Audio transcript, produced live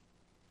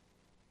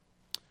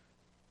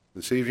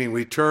This evening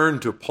we turn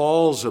to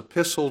Paul's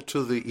epistle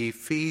to the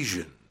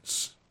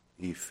Ephesians,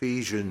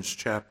 Ephesians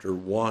chapter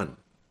 1.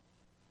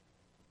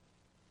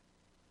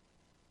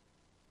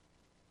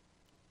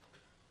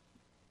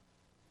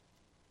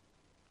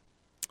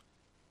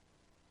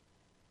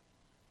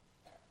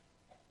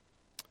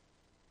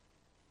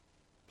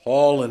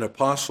 Paul, an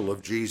apostle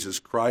of Jesus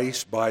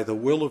Christ, by the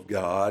will of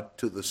God,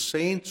 to the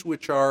saints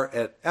which are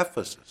at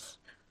Ephesus,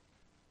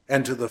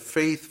 and to the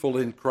faithful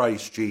in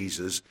Christ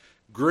Jesus,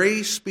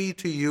 grace be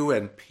to you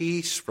and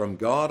peace from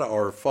God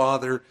our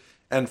Father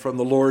and from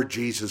the Lord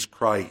Jesus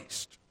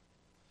Christ.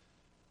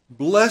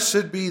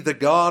 Blessed be the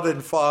God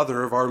and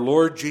Father of our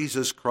Lord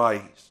Jesus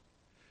Christ,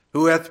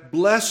 who hath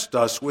blessed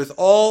us with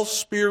all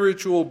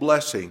spiritual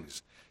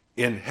blessings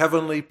in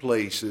heavenly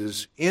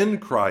places in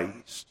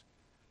Christ,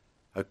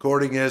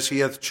 according as he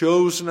hath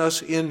chosen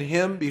us in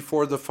him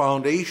before the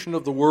foundation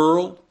of the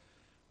world,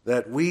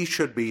 that we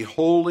should be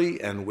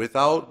holy and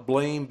without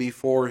blame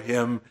before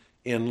him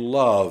in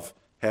love,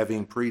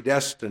 having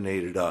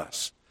predestinated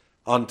us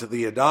unto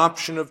the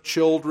adoption of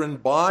children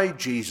by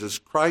Jesus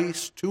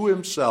Christ to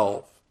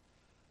himself,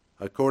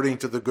 according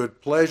to the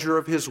good pleasure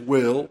of his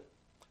will,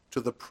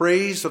 to the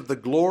praise of the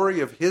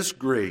glory of his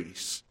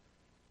grace,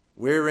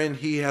 wherein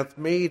he hath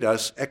made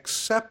us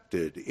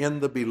accepted in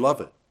the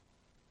beloved,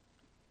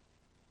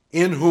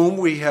 in whom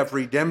we have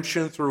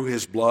redemption through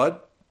his blood,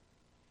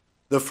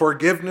 the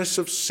forgiveness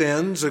of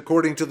sins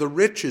according to the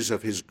riches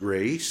of his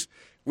grace,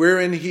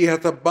 wherein he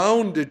hath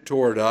abounded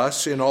toward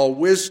us in all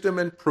wisdom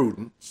and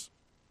prudence,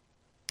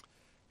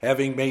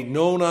 having made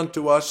known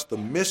unto us the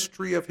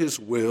mystery of his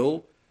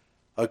will,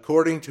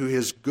 according to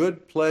his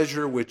good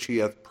pleasure which he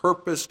hath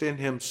purposed in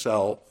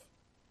himself,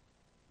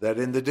 that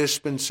in the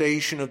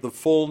dispensation of the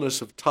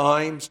fullness of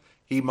times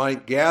he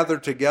might gather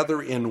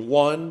together in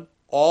one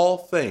all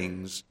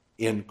things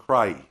in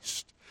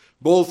Christ,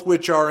 both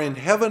which are in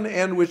heaven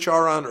and which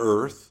are on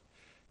earth,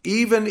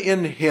 even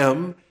in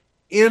him,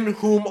 in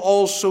whom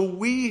also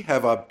we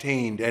have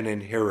obtained an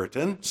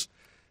inheritance,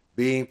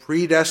 being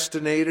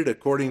predestinated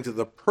according to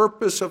the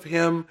purpose of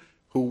him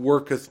who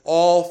worketh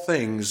all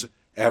things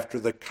after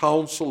the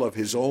counsel of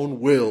his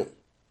own will,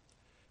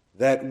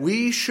 that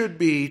we should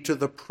be to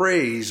the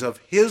praise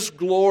of his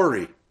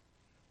glory,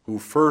 who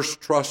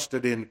first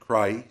trusted in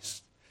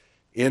Christ,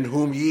 in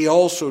whom ye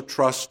also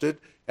trusted,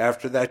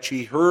 after that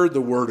ye heard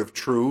the word of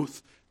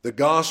truth, the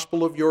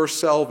gospel of your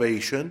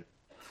salvation,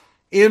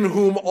 in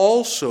whom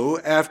also,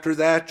 after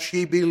that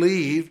ye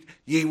believed,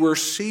 ye were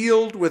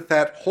sealed with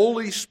that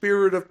Holy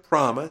Spirit of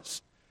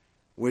promise,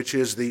 which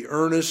is the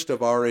earnest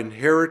of our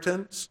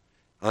inheritance,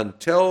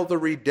 until the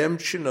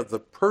redemption of the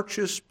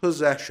purchased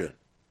possession,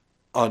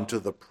 unto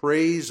the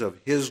praise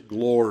of his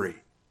glory.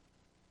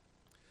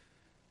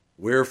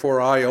 Wherefore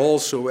I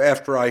also,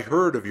 after I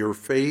heard of your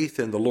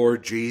faith in the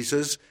Lord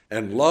Jesus,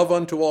 and love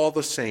unto all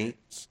the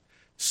saints,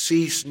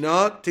 cease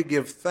not to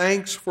give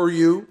thanks for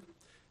you,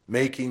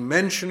 making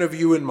mention of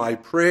you in my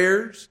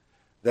prayers,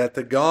 that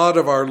the God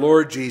of our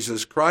Lord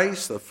Jesus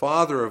Christ, the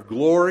Father of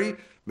glory,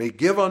 may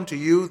give unto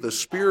you the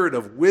spirit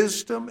of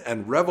wisdom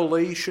and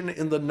revelation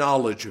in the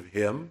knowledge of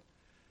him,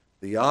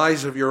 the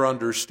eyes of your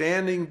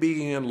understanding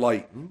being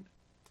enlightened,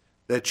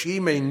 that ye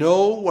may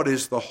know what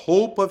is the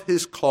hope of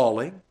his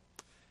calling,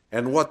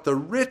 and what the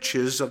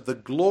riches of the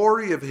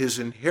glory of his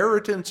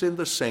inheritance in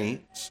the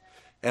saints,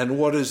 and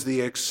what is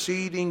the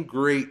exceeding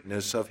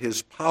greatness of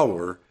his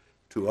power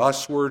to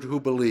usward who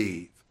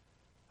believe,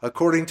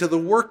 according to the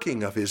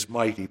working of his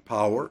mighty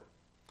power,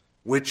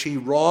 which he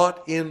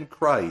wrought in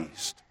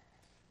Christ,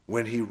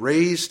 when he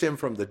raised him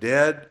from the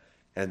dead,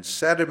 and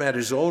set him at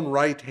his own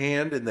right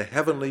hand in the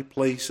heavenly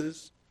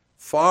places,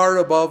 far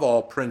above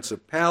all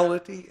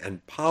principality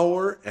and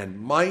power and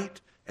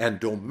might and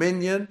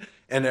dominion,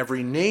 and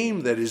every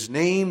name that is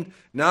named,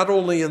 not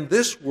only in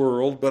this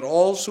world, but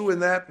also in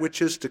that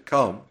which is to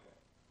come,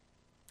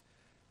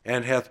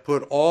 and hath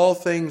put all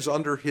things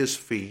under his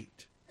feet,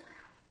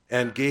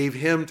 and gave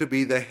him to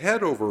be the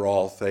head over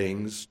all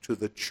things to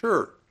the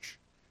church,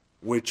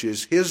 which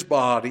is his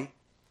body,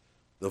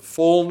 the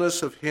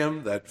fullness of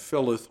him that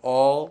filleth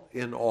all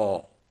in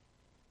all.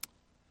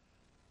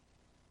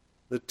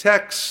 The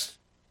text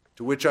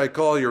to which I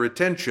call your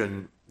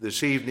attention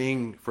this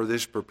evening for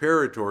this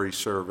preparatory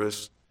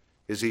service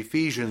is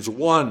Ephesians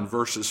 1,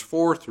 verses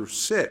 4 through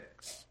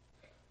 6.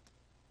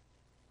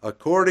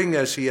 According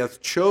as he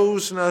hath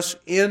chosen us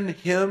in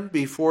him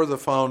before the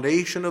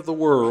foundation of the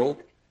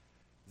world,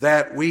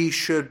 that we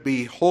should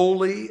be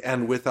holy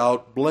and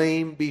without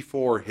blame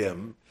before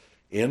him,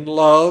 in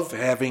love,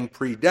 having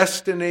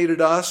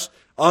predestinated us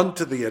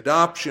unto the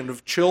adoption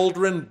of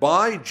children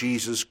by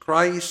Jesus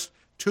Christ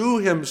to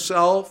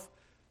himself,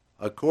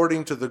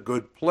 according to the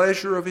good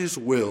pleasure of his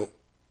will,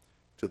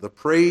 to the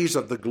praise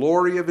of the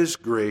glory of his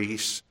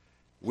grace,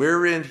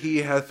 wherein he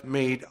hath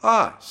made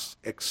us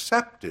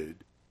accepted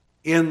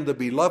in the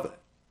beloved.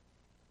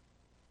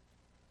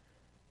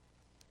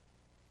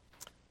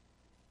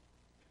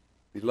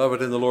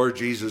 Beloved in the Lord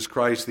Jesus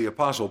Christ, the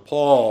Apostle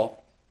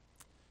Paul,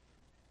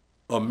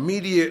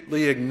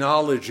 immediately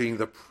acknowledging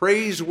the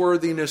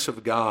praiseworthiness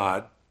of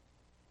God,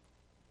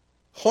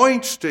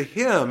 points to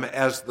him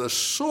as the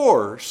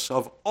source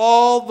of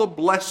all the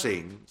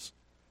blessings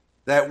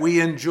that we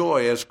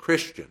enjoy as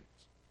Christians.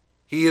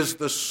 He is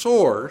the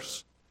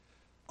source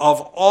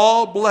of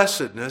all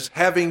blessedness,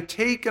 having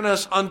taken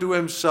us unto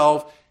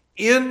himself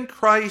in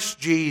Christ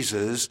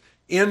Jesus,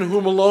 in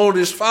whom alone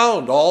is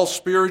found all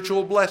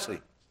spiritual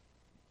blessing.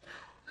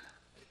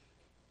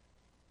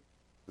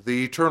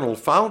 The eternal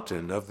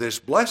fountain of this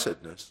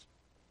blessedness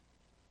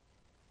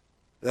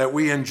that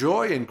we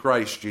enjoy in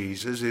Christ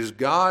Jesus is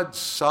God's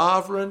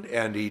sovereign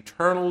and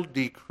eternal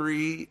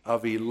decree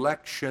of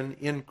election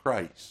in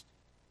Christ.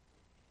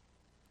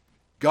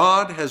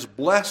 God has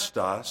blessed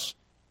us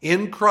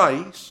in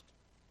Christ,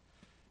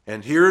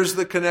 and here's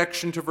the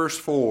connection to verse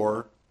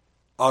 4,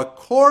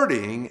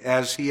 according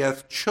as he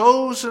hath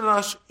chosen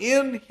us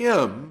in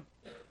him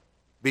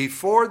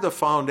before the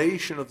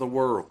foundation of the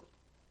world.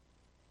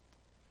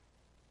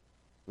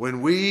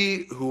 When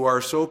we who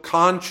are so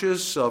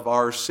conscious of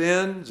our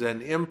sins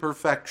and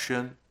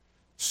imperfection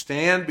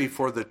stand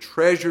before the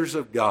treasures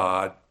of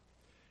God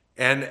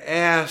and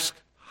ask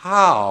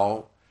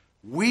how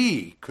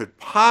we could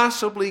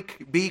possibly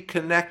be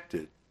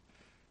connected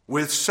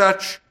with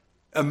such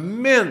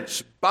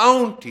immense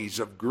bounties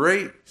of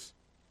grace,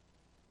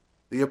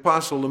 the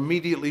apostle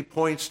immediately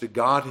points to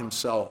God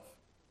himself.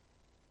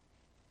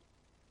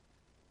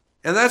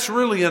 And that's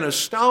really an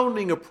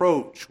astounding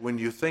approach when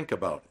you think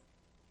about it.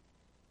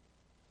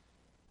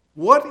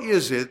 What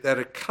is it that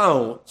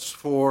accounts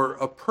for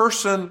a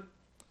person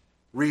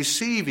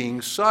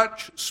receiving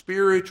such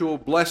spiritual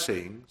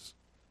blessings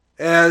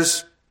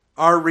as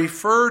are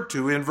referred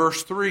to in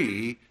verse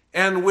 3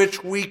 and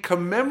which we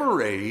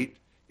commemorate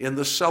in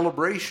the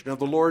celebration of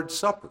the Lord's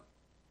Supper?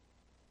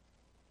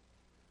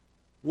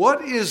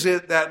 What is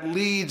it that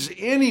leads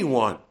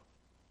anyone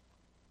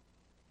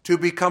to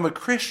become a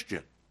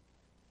Christian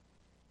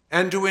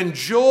and to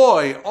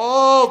enjoy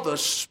all the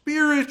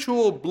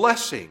spiritual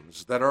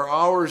blessings that are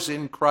ours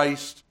in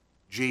Christ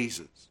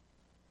Jesus?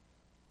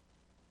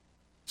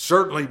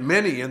 Certainly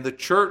many in the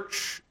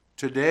church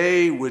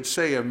today would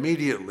say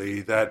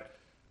immediately that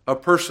a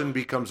person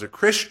becomes a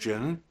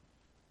Christian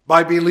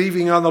by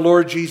believing on the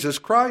Lord Jesus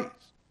Christ.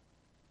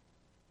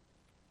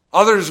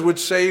 Others would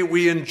say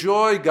we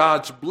enjoy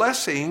God's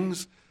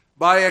blessings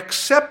by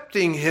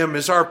accepting him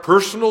as our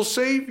personal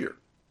Savior.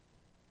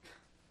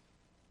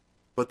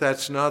 But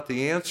that's not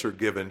the answer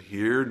given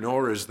here,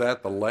 nor is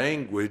that the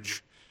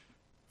language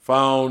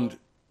found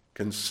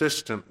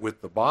consistent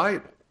with the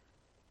Bible.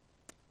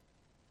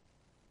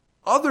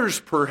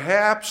 Others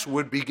perhaps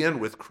would begin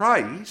with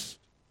Christ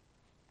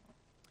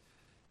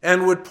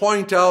and would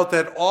point out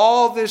that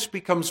all this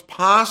becomes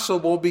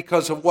possible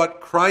because of what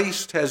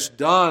Christ has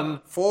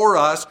done for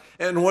us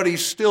and what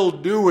he's still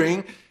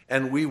doing,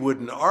 and we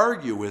wouldn't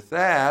argue with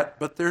that,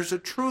 but there's a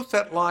truth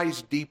that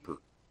lies deeper.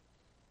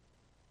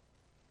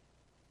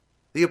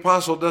 The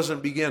apostle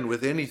doesn't begin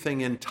with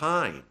anything in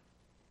time.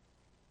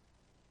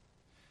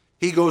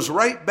 He goes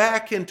right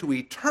back into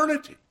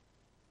eternity,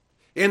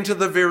 into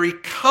the very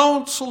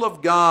counsel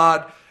of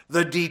God,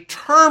 the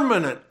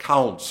determinate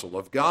counsel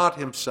of God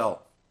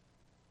himself.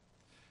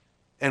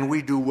 And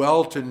we do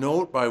well to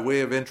note by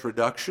way of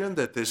introduction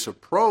that this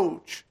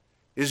approach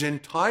is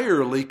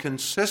entirely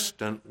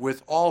consistent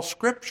with all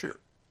Scripture.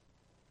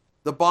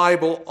 The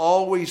Bible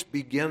always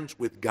begins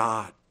with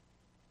God.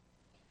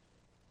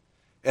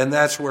 And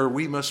that's where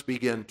we must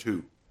begin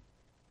too.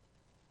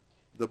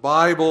 The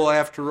Bible,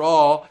 after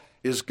all,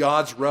 is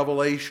God's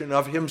revelation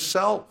of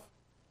himself,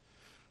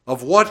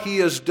 of what he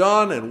has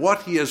done and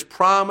what he has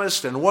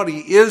promised and what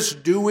he is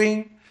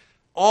doing.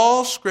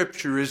 All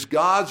Scripture is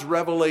God's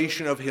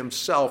revelation of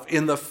himself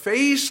in the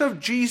face of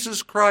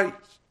Jesus Christ.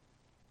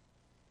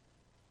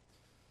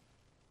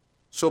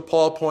 So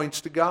Paul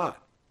points to God,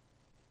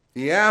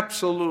 the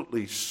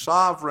absolutely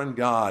sovereign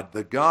God,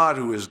 the God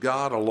who is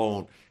God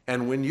alone.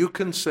 And when you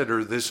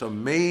consider this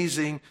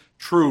amazing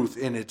truth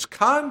in its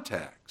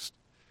context,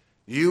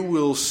 you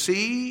will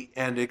see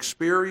and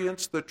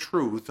experience the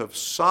truth of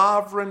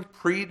sovereign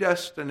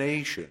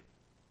predestination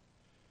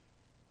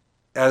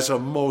as a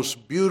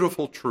most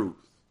beautiful truth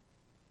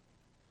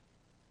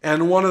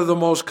and one of the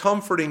most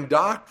comforting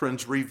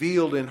doctrines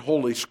revealed in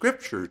Holy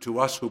Scripture to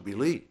us who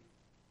believe.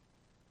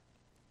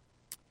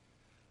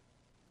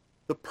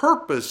 The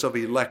purpose of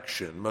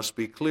election must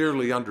be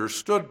clearly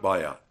understood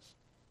by us.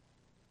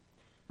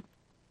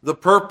 The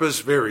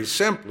purpose, very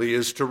simply,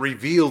 is to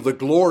reveal the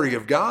glory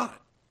of God.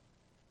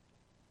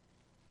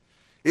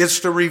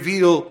 It's to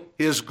reveal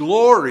his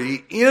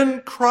glory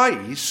in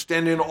Christ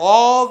and in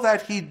all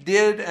that he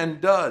did and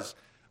does.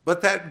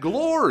 But that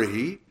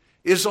glory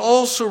is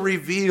also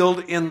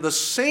revealed in the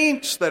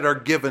saints that are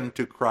given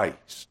to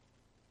Christ,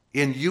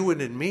 in you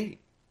and in me.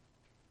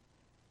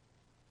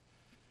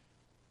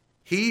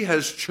 He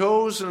has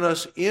chosen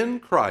us in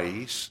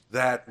Christ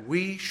that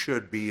we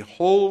should be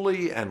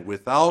holy and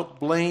without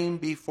blame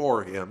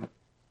before him,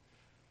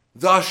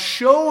 thus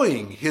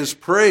showing his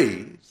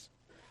praise,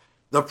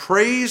 the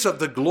praise of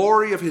the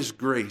glory of his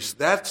grace.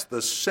 That's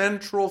the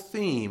central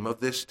theme of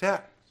this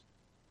text.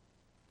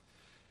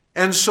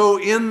 And so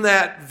in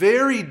that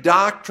very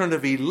doctrine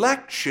of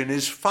election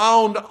is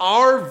found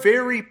our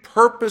very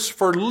purpose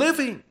for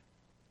living.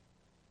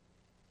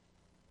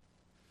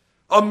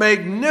 A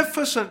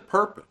magnificent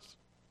purpose,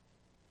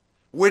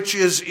 which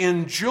is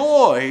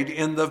enjoyed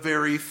in the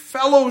very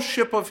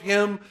fellowship of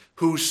Him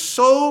who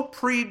so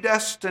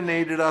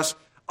predestinated us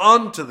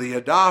unto the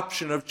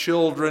adoption of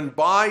children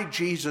by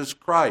Jesus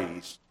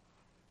Christ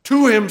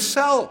to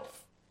Himself.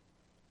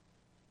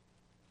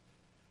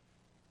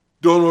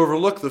 Don't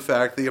overlook the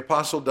fact the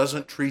apostle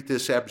doesn't treat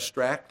this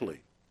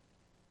abstractly.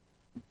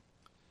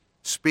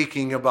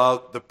 Speaking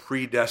about the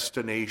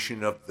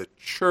predestination of the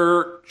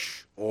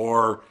church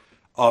or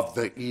of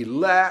the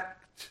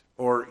elect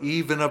or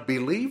even of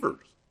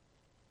believers.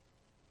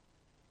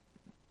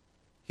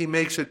 He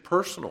makes it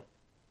personal,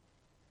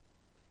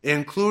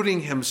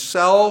 including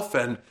himself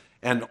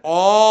and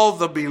all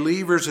the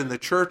believers in the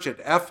church at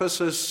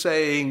Ephesus,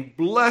 saying,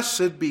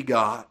 "Blessed be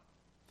God,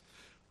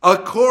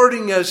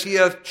 according as He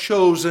hath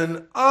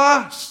chosen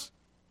us,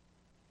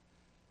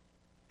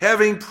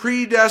 having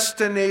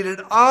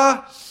predestinated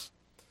us,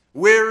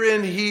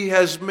 wherein He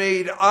has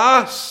made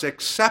us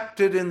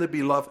accepted in the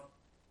Beloved."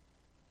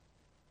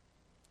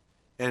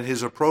 And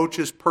his approach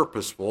is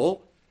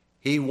purposeful.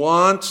 He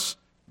wants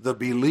the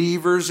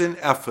believers in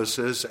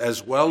Ephesus,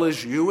 as well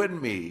as you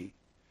and me,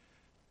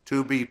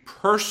 to be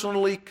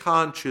personally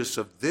conscious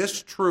of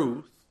this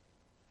truth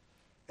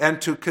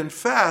and to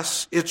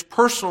confess its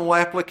personal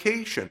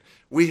application.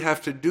 We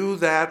have to do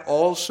that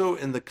also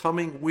in the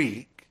coming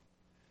week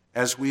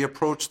as we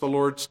approach the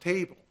Lord's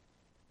table.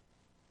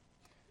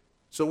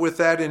 So with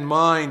that in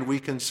mind, we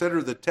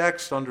consider the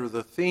text under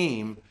the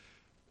theme,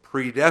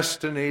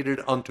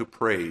 predestinated unto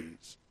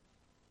praise.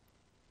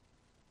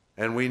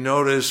 And we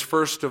notice,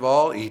 first of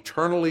all,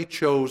 eternally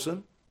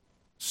chosen.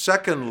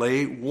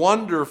 Secondly,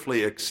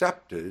 wonderfully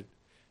accepted.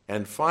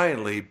 And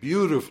finally,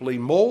 beautifully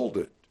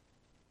molded.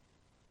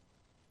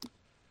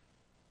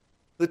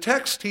 The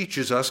text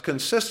teaches us,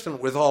 consistent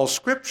with all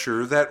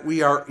Scripture, that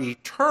we are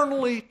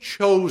eternally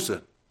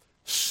chosen,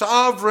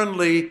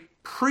 sovereignly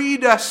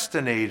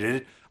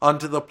predestinated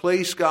unto the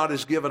place God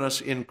has given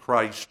us in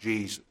Christ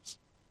Jesus.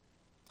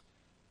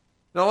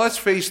 Now let's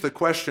face the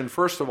question,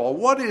 first of all,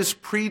 what is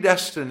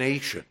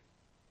predestination?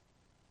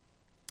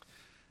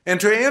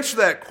 And to answer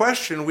that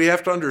question, we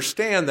have to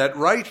understand that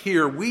right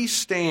here we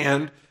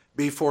stand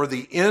before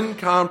the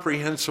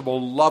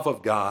incomprehensible love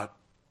of God.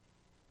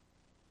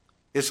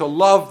 It's a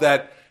love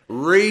that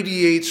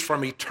radiates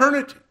from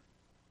eternity.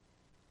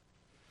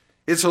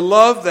 It's a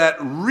love that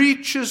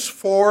reaches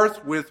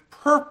forth with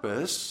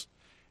purpose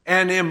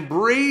and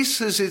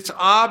embraces its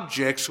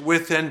objects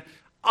with an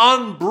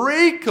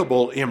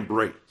unbreakable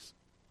embrace.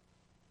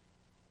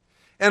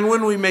 And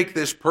when we make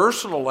this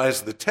personal,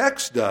 as the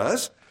text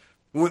does,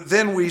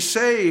 then we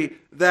say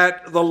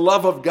that the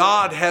love of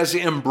God has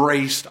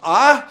embraced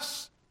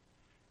us,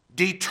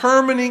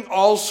 determining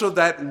also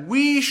that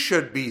we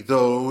should be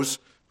those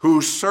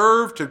who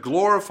serve to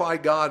glorify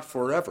God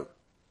forever.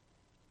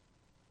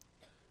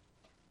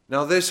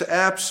 Now this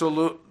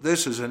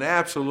is an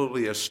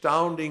absolutely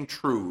astounding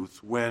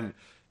truth when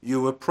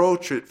you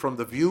approach it from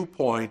the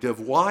viewpoint of,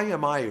 why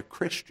am I a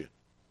Christian?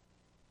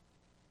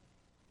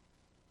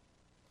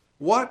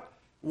 What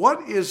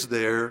is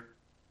there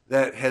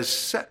that has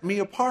set me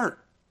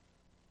apart?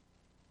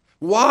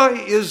 Why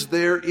is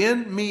there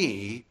in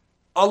me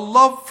a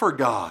love for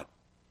God,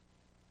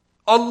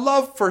 a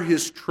love for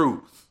His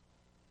truth,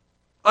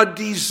 a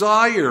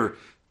desire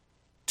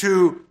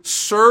to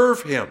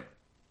serve Him,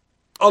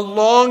 a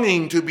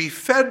longing to be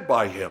fed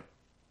by Him?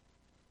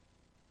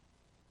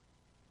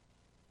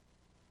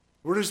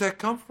 Where does that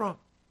come from?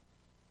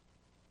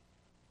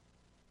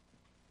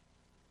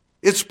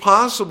 It's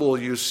possible,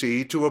 you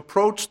see, to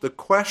approach the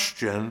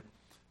question,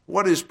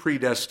 what is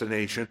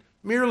predestination,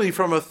 merely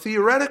from a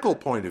theoretical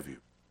point of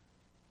view,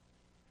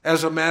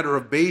 as a matter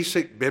of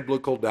basic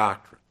biblical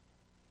doctrine.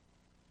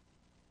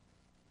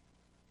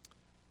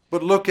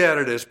 But look at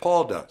it as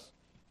Paul does,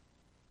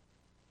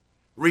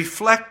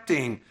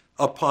 reflecting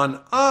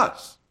upon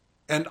us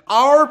and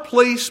our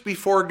place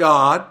before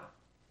God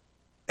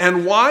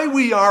and why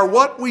we are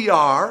what we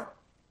are,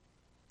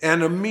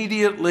 and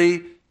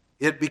immediately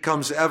it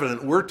becomes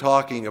evident we're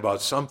talking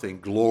about something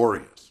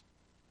glorious,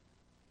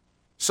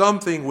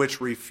 something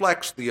which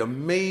reflects the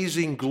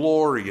amazing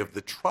glory of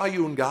the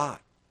triune God.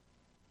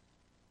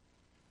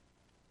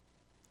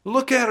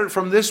 Look at it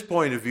from this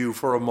point of view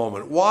for a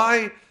moment.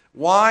 Why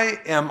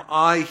am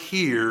I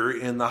here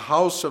in the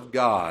house of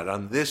God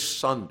on this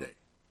Sunday?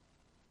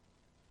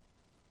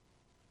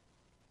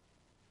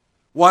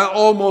 While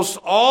almost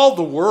all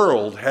the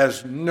world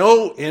has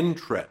no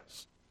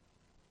interest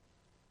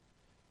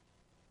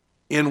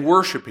in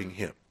worshiping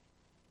Him,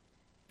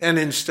 and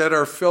instead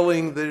are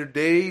filling their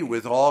day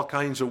with all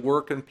kinds of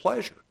work and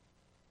pleasure.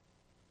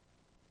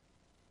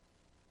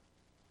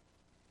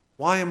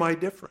 Why am I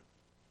different?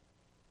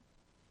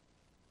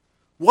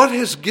 What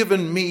has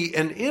given me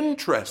an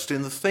interest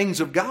in the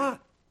things of God?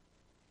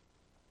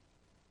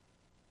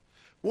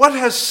 What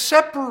has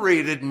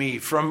separated me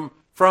from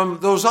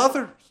those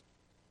others?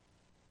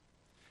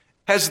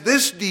 Has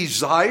this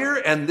desire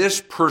and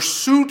this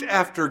pursuit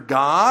after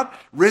God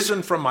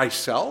risen from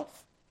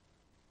myself?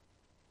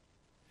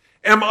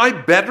 Am I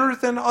better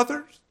than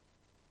others?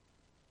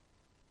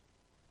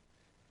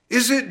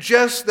 Is it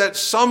just that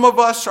some of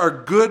us are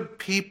good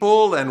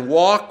people and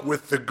walk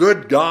with the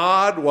good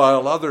God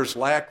while others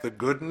lack the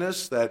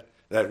goodness that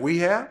we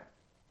have?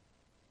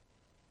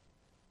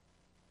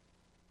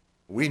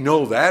 We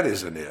know that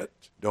isn't it,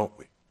 don't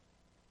we?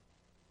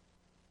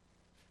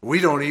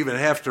 We don't even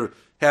have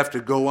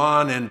to go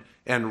on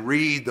and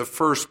read the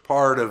first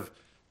part of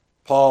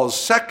Paul's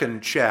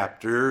second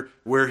chapter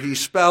where he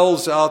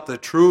spells out the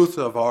truth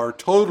of our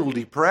total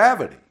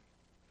depravity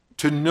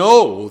to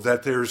know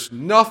that there's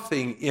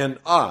nothing in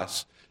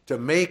us to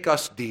make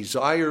us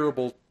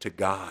desirable to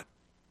God.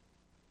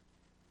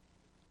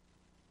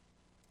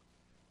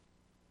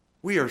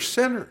 We are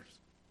sinners,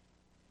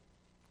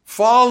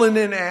 fallen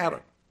in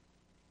Adam.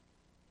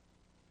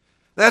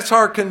 That's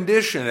our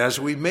condition as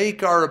we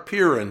make our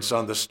appearance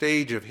on the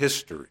stage of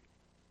history.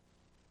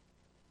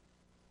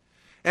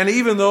 And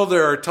even though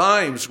there are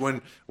times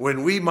when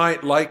we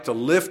might like to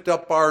lift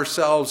up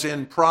ourselves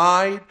in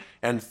pride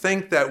and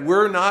think that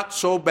we're not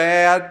so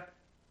bad,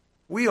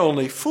 we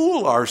only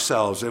fool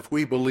ourselves if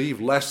we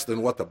believe less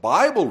than what the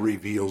Bible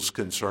reveals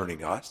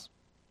concerning us.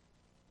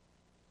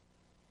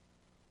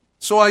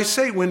 So I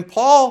say, when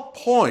Paul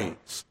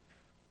points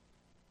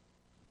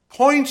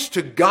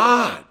to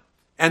God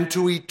and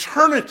to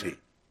eternity,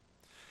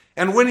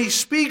 and when he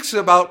speaks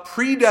about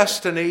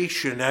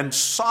predestination and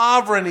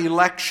sovereign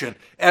election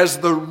as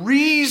the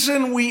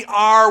reason we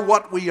are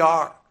what we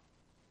are,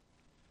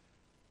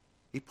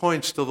 he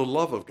points to the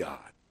love of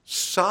God,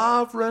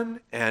 sovereign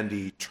and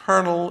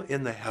eternal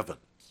in the heavens.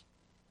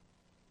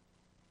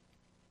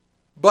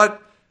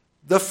 But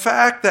the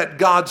fact that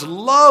God's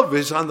love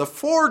is on the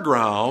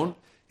foreground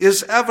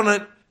is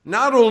evident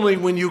not only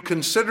when you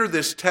consider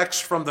this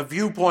text from the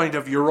viewpoint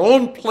of your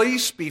own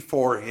place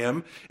before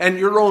him and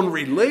your own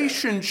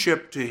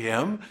relationship to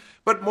him,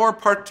 but more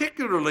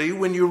particularly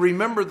when you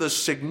remember the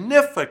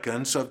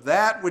significance of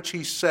that which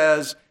he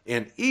says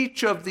in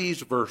each of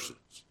these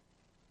verses.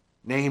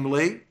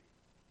 Namely,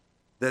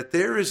 that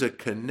there is a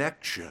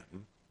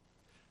connection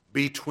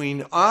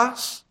between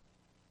us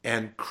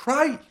and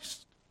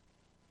Christ,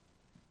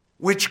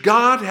 which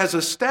God has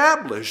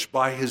established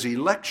by his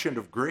election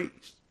of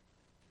grace.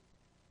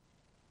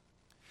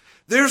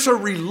 There's a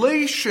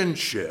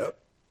relationship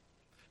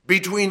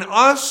between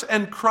us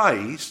and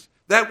Christ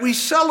that we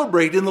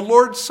celebrate in the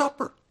Lord's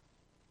Supper.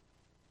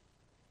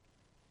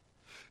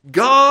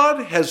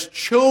 God has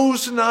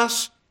chosen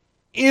us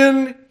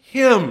in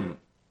him,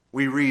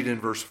 we read in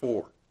verse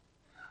 4.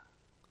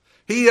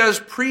 He has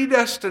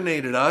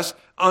predestinated us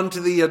unto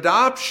the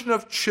adoption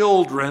of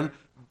children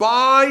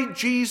by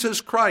Jesus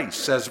Christ,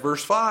 says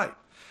verse 5.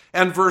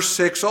 And verse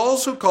 6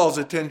 also calls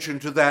attention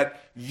to that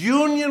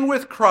union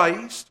with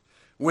Christ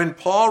when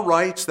Paul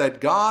writes that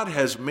God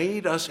has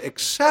made us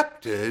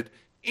accepted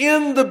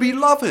in the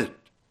beloved.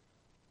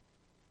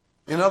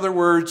 In other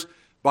words,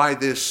 by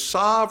this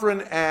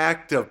sovereign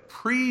act of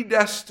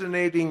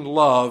predestinating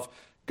love,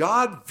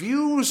 God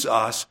views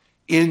us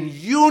in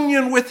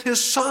union with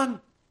his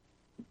Son.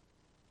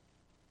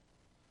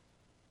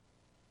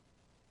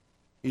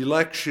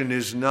 Election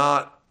is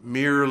not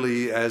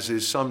merely, as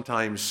is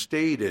sometimes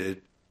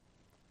stated,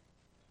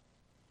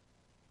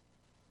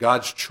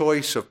 God's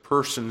choice of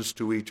persons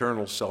to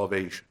eternal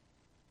salvation.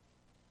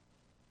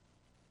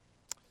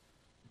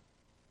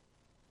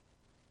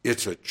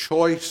 It's a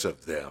choice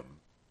of them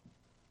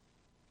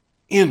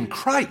in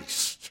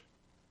Christ.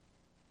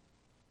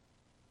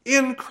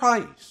 In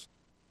Christ.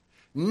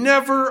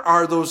 Never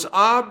are those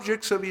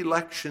objects of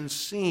election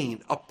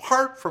seen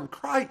apart from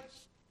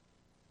Christ.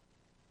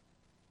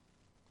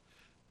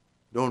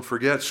 Don't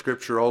forget,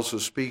 Scripture also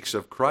speaks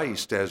of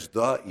Christ as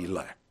the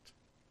elect.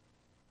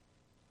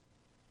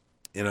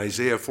 In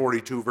Isaiah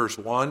 42, verse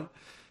 1,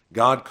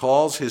 God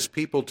calls his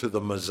people to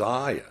the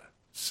Messiah,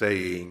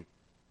 saying,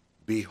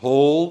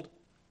 "Behold,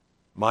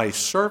 my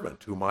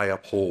servant whom I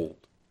uphold,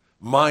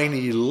 mine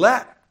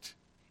elect,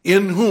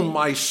 in whom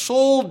my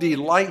soul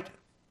delighteth."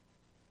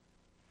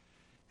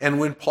 And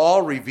when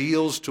Paul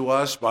reveals to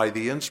us by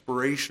the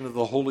inspiration of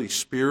the Holy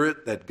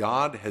Spirit that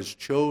God has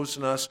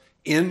chosen us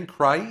in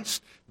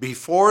Christ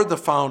before the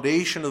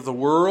foundation of the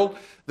world,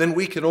 then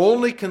we can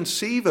only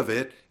conceive of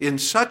it in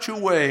such a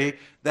way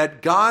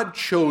that God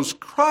chose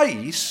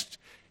Christ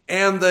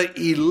and the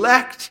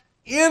elect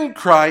in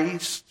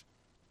Christ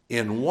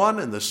in one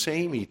and the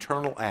same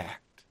eternal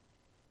act.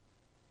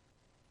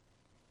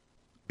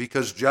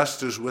 Because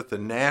just as with the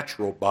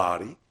natural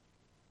body,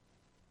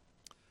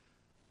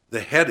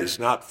 the head is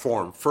not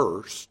formed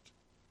first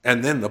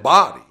and then the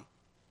body,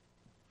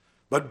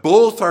 but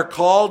both are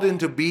called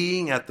into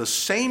being at the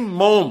same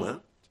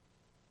moment,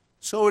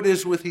 so it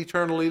is with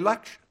eternal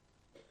election.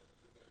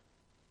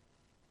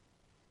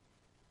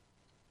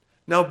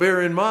 Now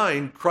bear in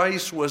mind,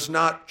 Christ was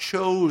not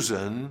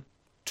chosen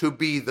to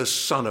be the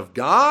Son of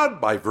God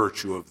by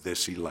virtue of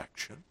this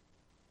election.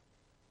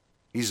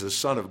 He's the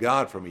Son of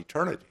God from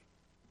eternity.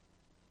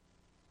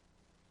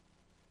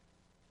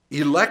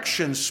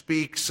 Election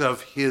speaks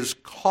of his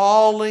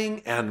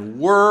calling and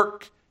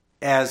work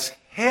as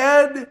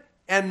head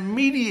and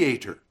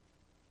mediator.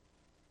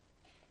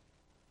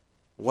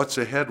 What's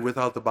a head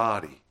without the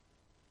body?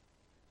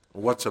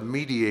 What's a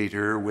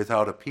mediator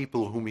without a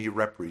people whom he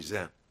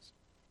represents?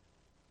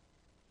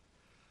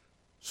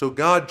 So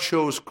God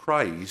chose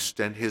Christ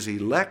and his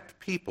elect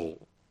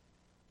people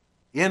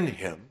in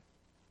him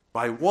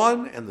by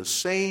one and the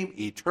same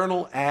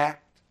eternal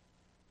act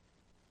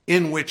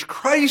in which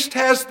Christ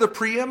has the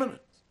preeminence.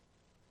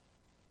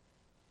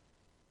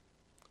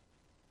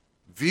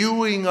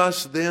 Viewing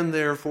us then,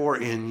 therefore,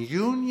 in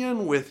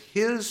union with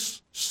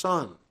his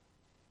Son,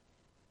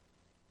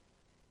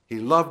 he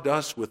loved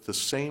us with the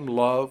same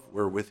love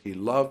wherewith he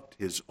loved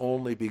his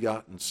only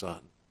begotten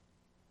Son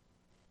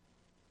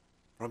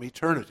from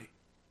eternity.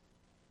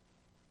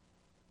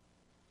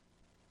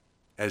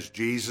 As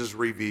Jesus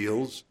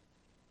reveals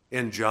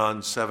in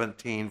John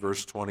 17,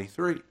 verse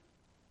 23.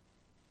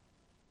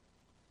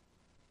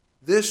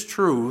 This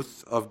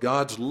truth of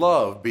God's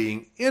love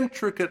being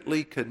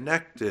intricately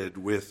connected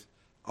with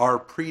our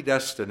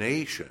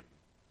predestination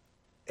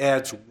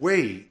adds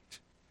weight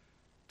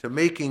to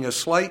making a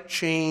slight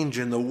change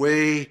in the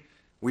way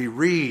we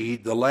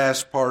read the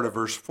last part of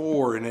verse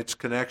 4 in its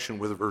connection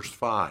with verse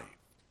 5.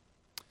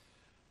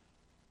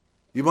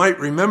 You might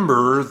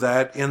remember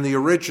that in the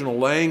original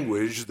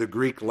language, the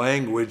Greek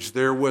language,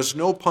 there was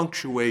no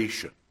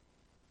punctuation.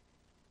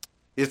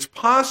 It's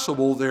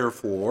possible,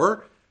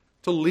 therefore,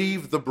 to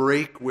leave the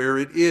break where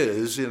it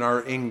is in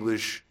our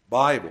English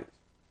Bible.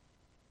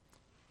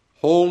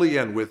 Holy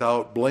and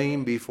without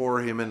blame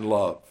before him in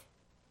love.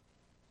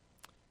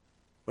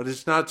 But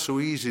it's not so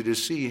easy to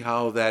see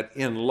how that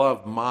in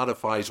love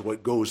modifies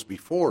what goes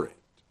before it.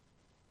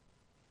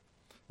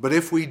 But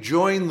if we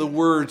join the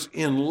words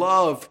in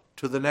love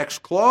to the next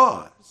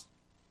clause,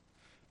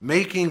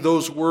 making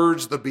those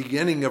words the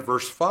beginning of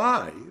verse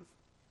 5,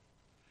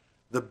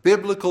 the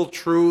biblical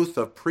truth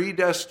of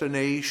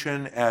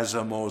predestination as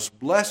a most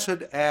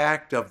blessed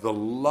act of the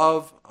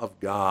love of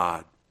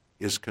God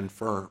is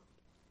confirmed.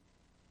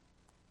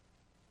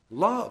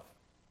 Love,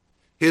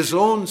 his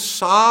own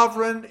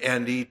sovereign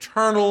and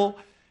eternal,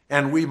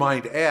 and we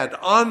might add,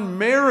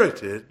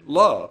 unmerited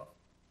love,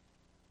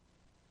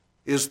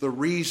 is the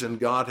reason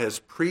God has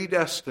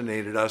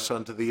predestinated us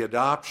unto the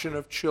adoption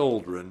of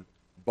children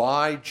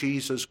by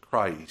Jesus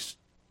Christ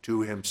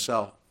to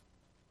himself.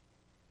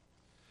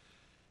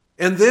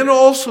 And then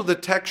also the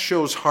text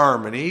shows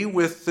harmony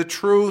with the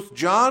truth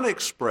John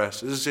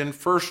expresses in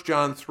 1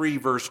 John 3,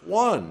 verse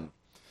 1.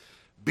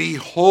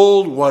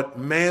 Behold, what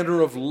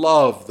manner of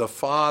love the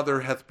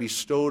Father hath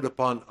bestowed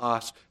upon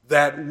us,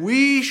 that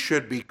we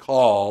should be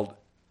called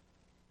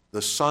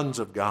the sons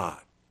of God.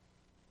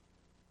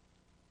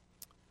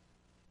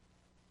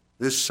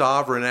 This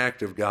sovereign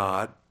act of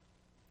God,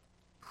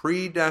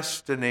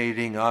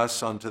 predestinating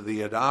us unto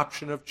the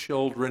adoption of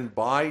children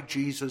by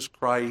Jesus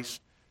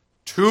Christ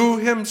to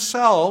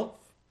himself,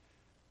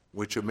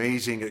 which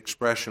amazing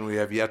expression we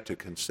have yet to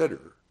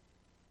consider.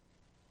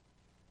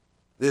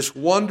 This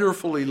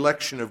wonderful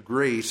election of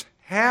grace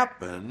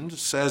happened,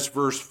 says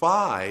verse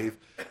 5,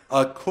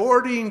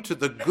 according to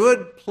the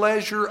good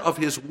pleasure of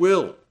his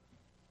will.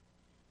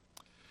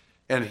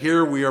 And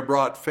here we are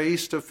brought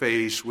face to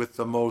face with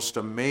the most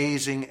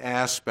amazing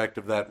aspect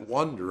of that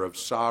wonder of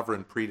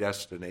sovereign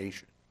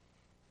predestination.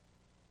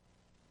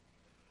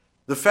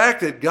 The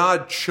fact that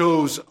God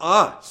chose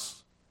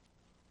us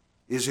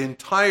is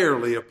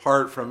entirely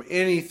apart from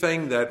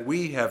anything that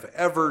we have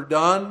ever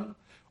done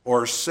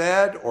or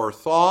said or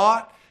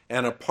thought,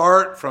 and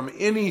apart from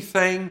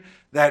anything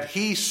that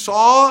he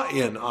saw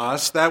in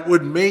us that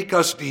would make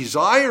us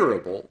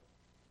desirable,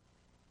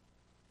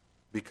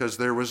 because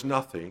there was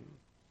nothing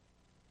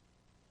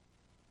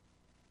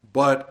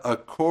but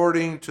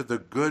according to the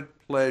good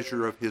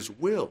pleasure of his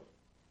will.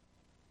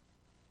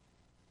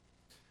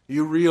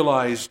 You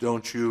realize,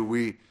 don't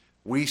you,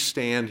 we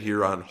stand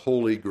here on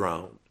holy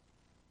ground.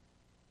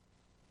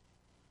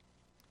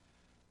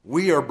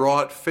 We are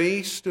brought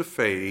face to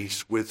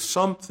face with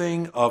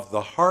something of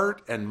the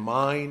heart and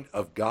mind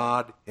of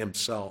God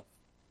himself.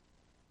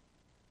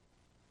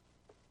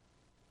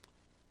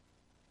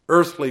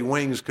 Earthly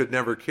wings could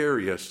never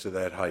carry us to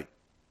that height.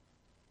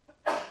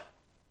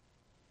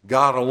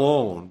 God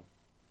alone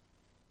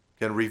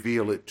can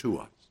reveal it to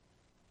us.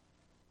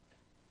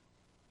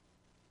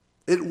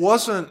 It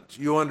wasn't,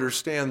 you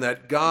understand,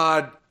 that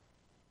God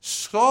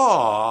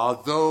saw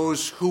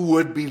those who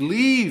would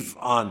believe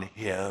on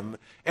him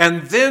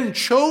and then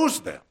chose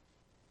them.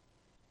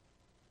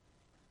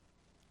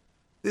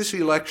 This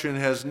election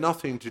has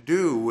nothing to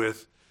do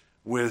with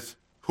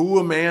who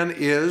a man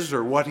is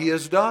or what he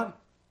has done.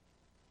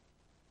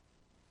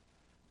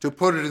 To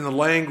put it in the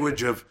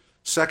language of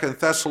 2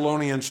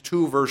 Thessalonians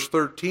 2, verse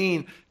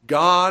 13,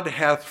 God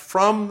hath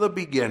from the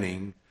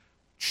beginning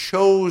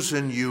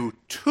chosen you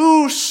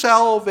to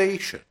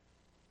salvation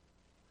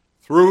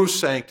through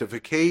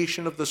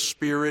sanctification of the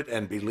Spirit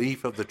and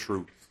belief of the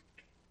truth.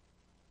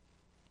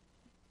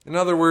 In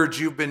other words,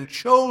 you've been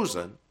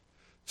chosen,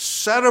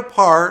 set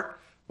apart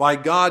by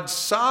God's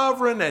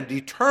sovereign and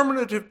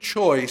determinative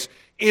choice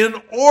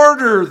in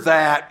order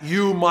that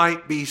you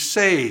might be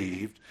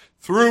saved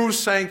through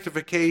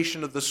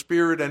sanctification of the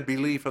Spirit and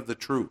belief of the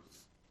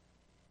truth.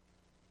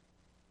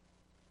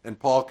 And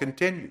Paul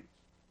continues,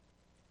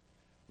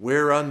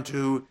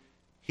 whereunto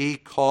he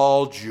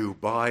called you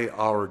by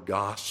our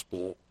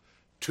gospel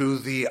to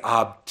the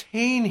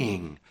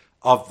obtaining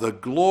of the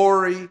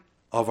glory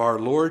of our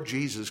Lord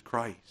Jesus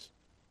Christ.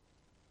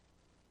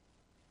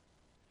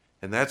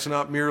 And that's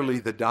not merely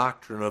the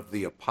doctrine of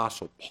the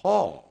Apostle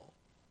Paul.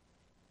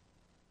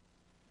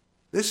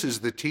 This is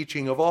the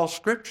teaching of all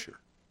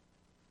Scripture.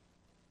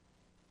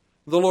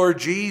 The Lord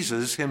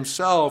Jesus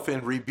himself,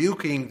 in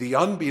rebuking the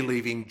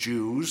unbelieving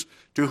Jews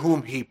to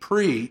whom he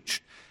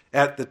preached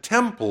at the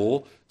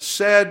temple,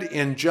 said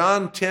in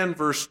John 10,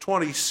 verse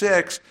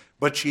 26,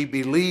 "But ye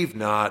believe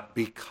not,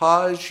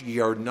 because ye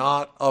are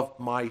not of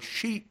my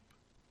sheep,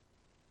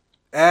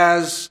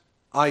 as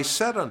I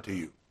said unto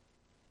you."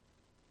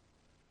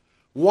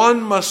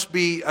 One must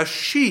be a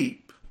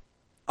sheep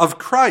of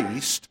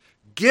Christ,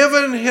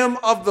 given him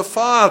of the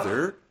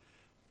Father,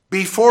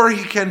 before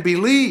he can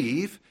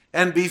believe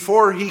and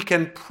before he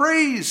can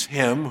praise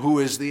him who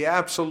is the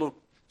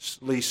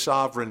absolutely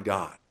sovereign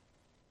God.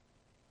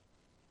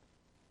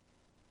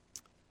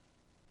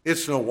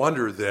 It's no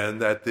wonder then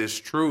that this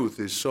truth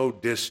is so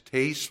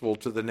distasteful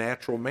to the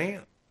natural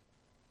man.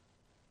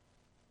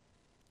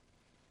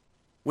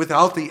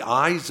 Without the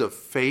eyes of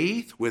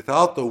faith,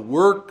 without the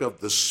work of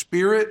the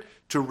Spirit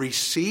to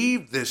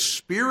receive this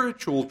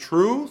spiritual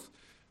truth,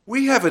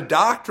 we have a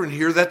doctrine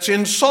here that's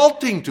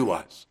insulting to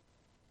us.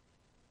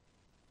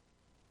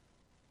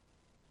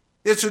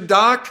 It's a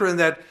doctrine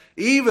that,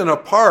 even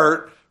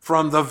apart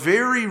from the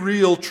very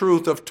real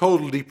truth of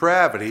total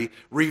depravity,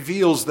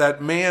 reveals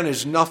that man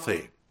is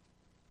nothing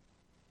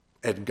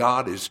and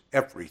God is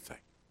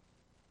everything.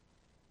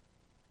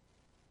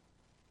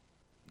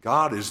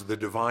 God is the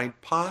divine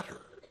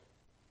potter,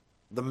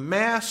 the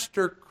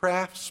master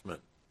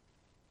craftsman.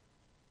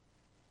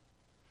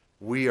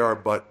 We are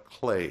but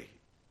clay.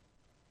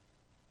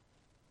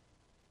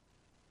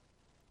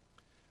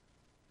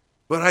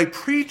 But I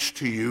preach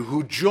to you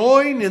who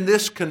join in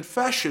this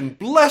confession,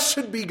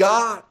 blessed be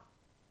God.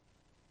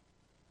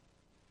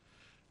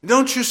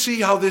 Don't you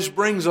see how this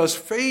brings us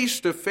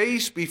face to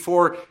face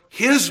before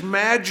his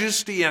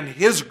majesty and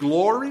his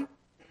glory?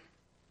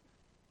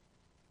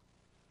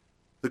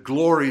 The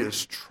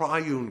glorious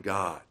triune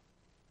God,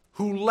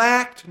 who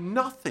lacked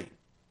nothing,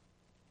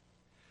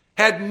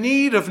 had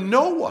need of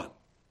no one,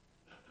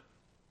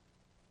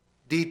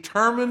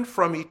 determined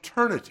from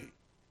eternity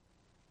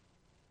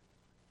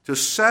to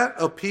set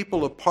a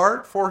people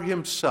apart for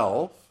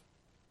himself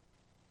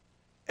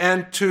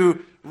and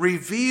to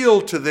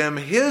reveal to them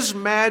his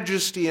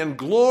majesty and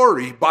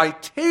glory by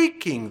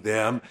taking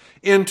them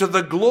into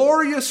the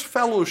glorious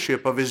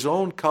fellowship of his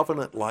own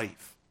covenant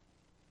life.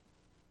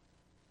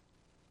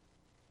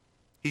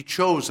 He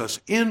chose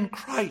us in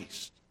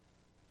Christ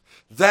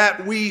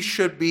that we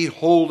should be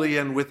holy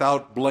and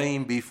without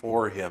blame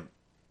before him,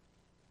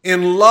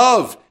 in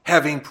love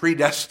having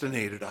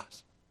predestinated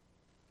us.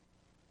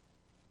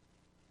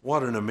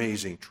 What an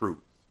amazing truth.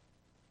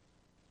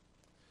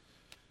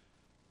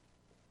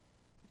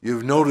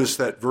 You've noticed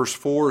that verse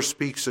 4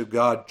 speaks of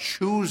God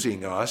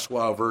choosing us,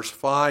 while verse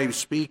 5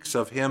 speaks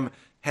of him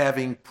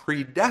having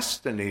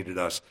predestinated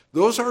us.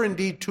 Those are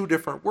indeed two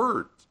different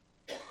words.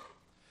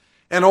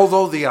 And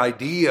although the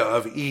idea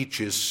of each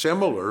is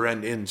similar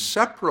and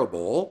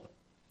inseparable,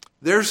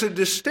 there's a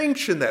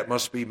distinction that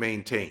must be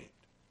maintained.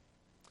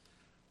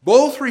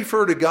 Both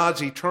refer to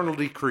God's eternal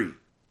decree.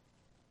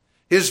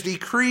 His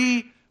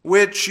decree,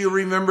 which you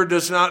remember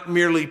does not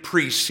merely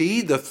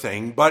precede the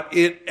thing, but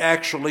it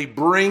actually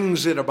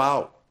brings it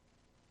about.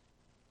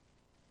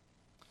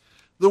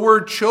 The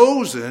word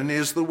chosen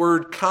is the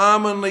word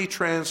commonly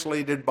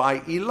translated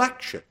by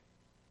election.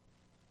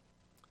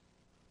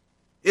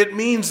 It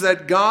means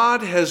that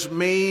God has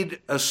made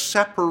a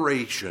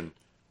separation,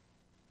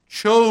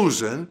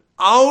 chosen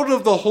out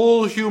of the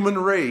whole human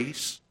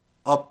race,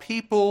 a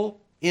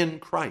people in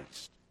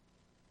Christ.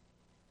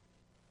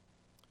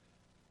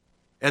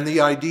 And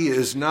the idea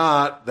is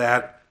not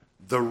that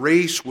the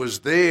race was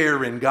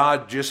there and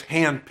God just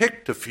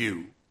handpicked a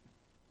few.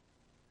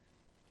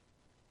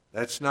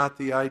 That's not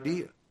the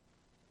idea.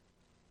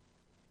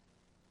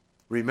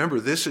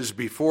 Remember, this is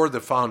before the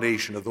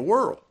foundation of the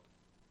world.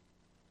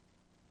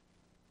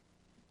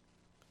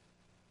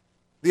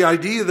 The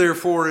idea,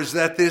 therefore, is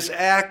that this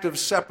act of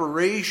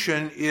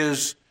separation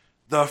is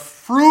the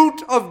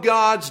fruit of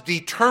God's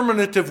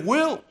determinative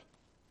will.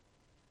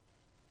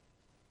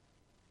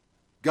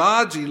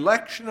 God's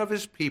election of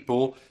his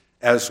people,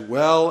 as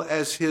well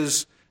as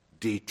his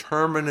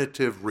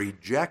determinative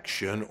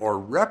rejection or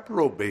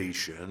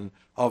reprobation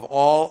of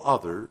all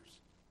others,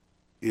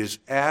 is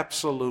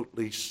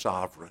absolutely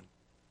sovereign.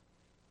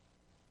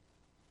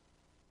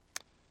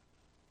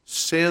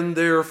 Sin,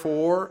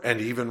 therefore, and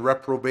even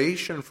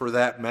reprobation for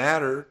that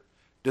matter,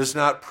 does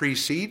not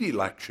precede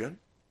election.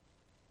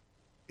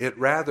 It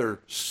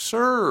rather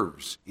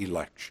serves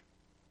election.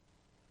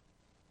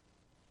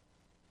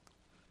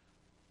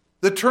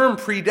 The term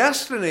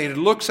predestinated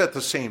looks at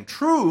the same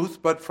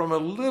truth, but from a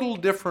little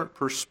different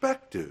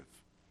perspective.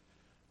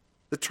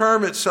 The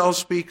term itself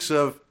speaks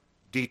of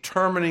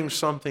determining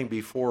something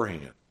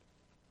beforehand.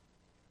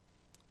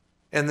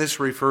 And this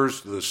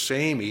refers to the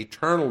same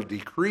eternal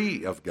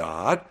decree of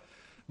God.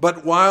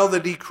 But while the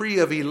decree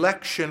of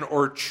election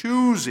or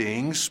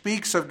choosing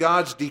speaks of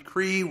God's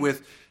decree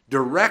with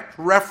direct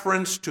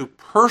reference to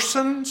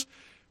persons,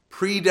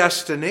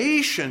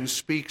 predestination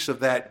speaks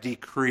of that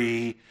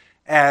decree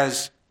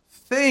as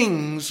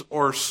things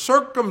or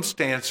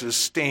circumstances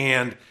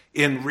stand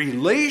in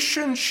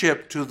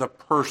relationship to the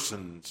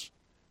persons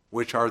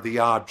which are the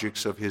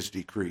objects of his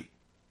decree.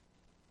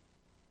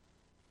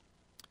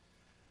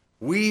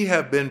 We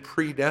have been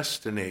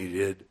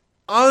predestinated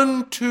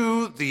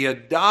unto the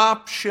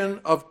adoption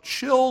of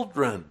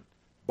children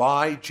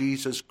by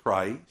Jesus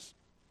Christ,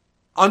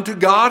 unto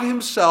God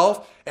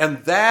himself,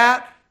 and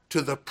that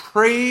to the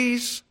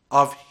praise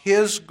of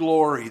his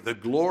glory, the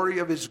glory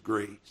of his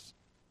grace.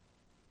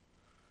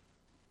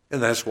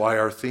 And that's why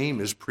our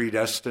theme is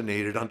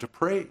predestinated unto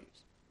praise.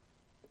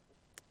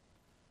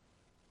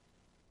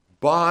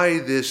 By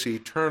this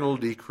eternal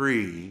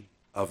decree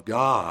of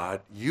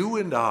God, you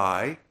and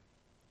I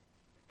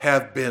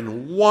have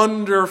been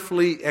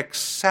wonderfully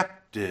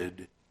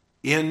accepted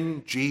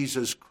in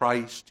Jesus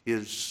Christ,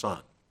 his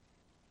Son.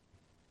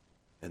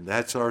 And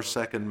that's our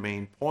second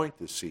main point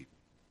this evening.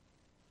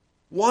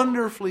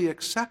 Wonderfully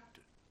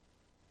accepted.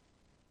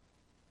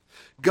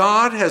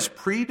 God has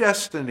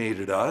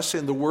predestinated us,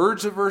 in the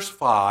words of verse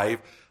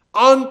 5,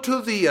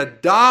 unto the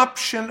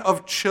adoption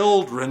of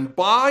children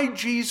by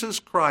Jesus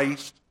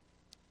Christ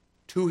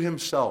to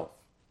himself.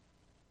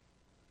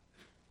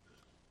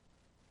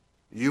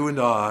 You and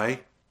I,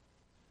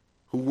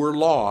 who were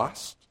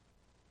lost,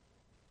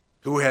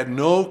 who had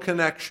no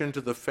connection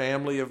to the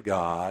family of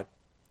God,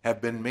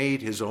 have been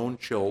made his own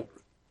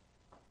children.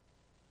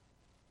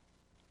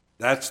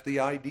 That's the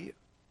idea.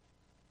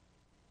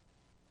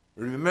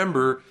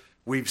 Remember,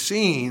 we've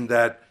seen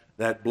that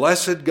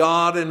blessed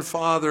God and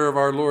Father of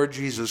our Lord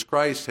Jesus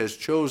Christ has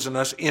chosen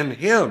us in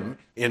him,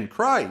 in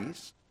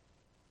Christ.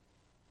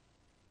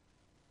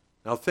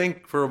 Now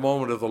think for a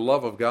moment of the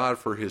love of God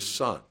for his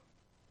Son.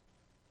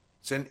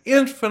 It's an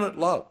infinite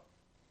love.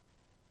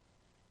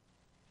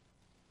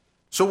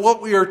 So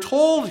what we are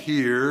told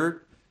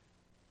here,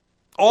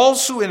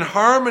 also in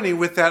harmony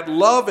with that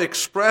love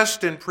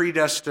expressed in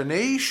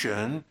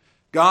predestination,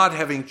 God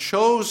having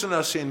chosen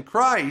us in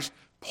Christ,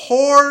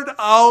 poured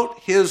out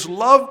his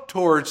love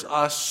towards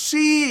us,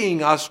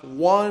 seeing us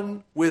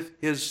one with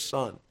his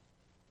Son.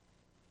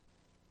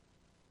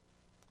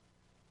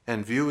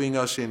 And viewing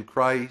us in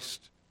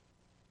Christ,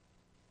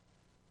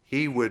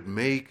 he would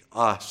make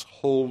us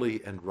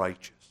holy and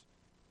righteous.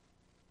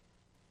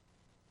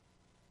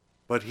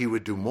 But he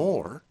would do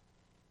more.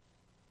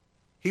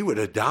 He would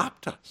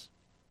adopt us.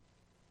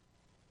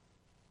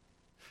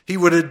 He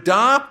would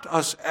adopt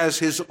us as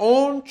his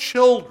own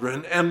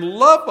children and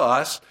love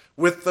us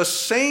with the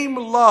same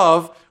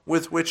love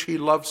with which he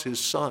loves his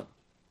Son.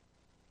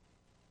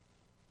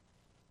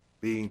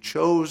 Being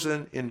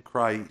chosen in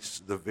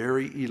Christ, the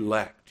very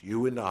elect,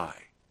 you and I,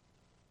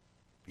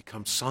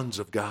 become sons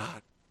of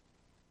God.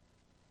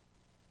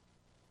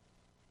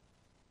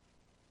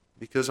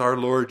 Because our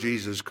Lord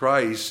Jesus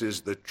Christ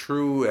is the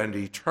true and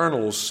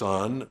eternal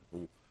Son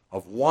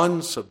of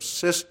one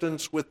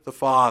subsistence with the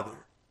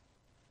Father,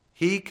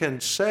 he can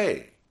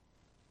say,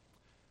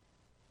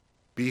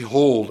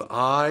 "Behold,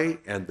 I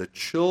and the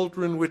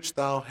children which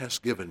thou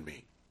hast given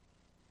me."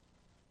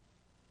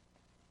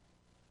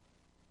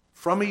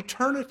 From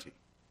eternity,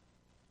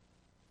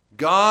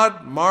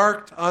 God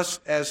marked us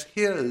as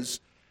his,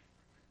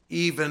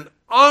 even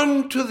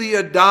unto the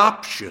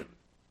adoption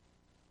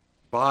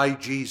by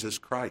Jesus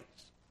Christ.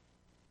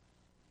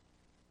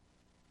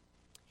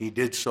 He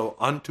did so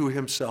unto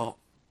himself.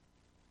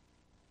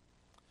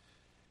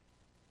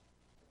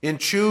 In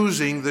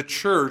choosing the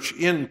church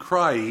in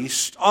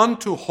Christ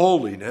unto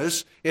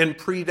holiness, in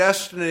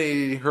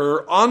predestinating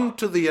her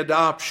unto the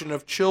adoption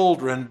of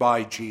children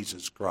by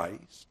Jesus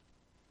Christ,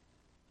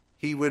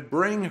 he would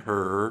bring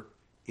her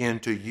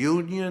into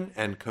union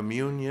and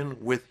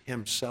communion with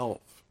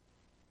himself.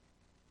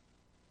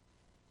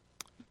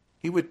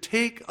 He would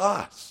take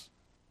us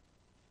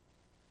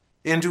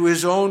into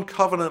his own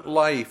covenant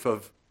life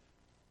of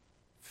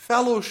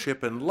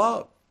fellowship and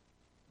love.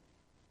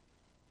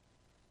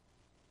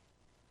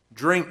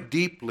 Drink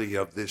deeply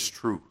of this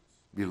truth,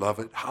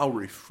 beloved. How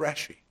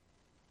refreshing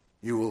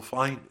you will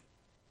find it.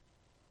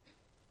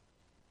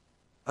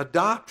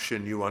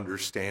 Adoption, you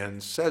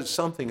understand, says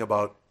something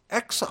about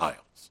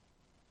exiles.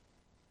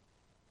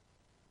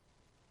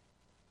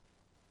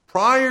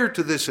 Prior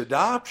to this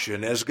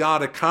adoption, as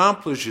God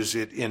accomplishes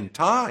it in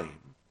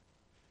time,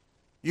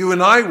 you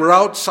and I were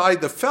outside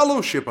the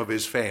fellowship of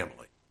his family.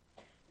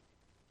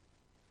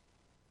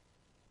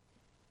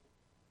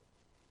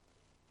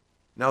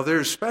 Now,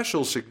 there's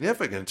special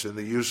significance in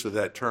the use of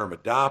that term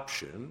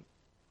adoption,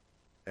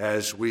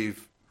 as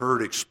we've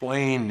heard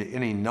explained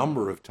any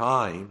number of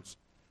times.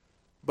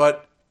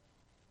 But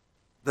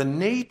the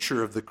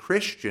nature of the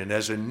Christian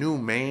as a new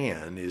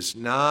man is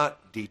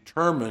not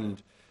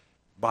determined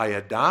by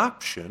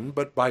adoption,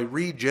 but by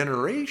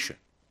regeneration,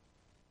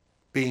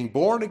 being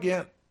born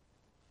again.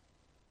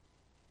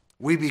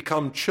 We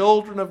become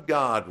children of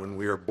God when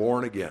we are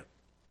born again.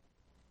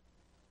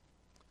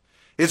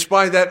 It's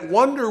by that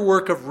wonder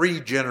work of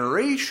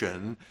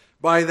regeneration,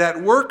 by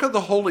that work of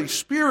the Holy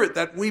Spirit,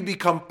 that we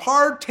become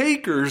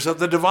partakers of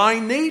the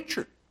divine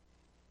nature.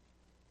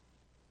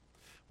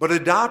 But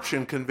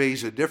adoption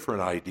conveys a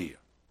different idea.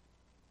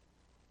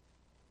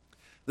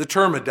 The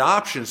term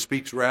adoption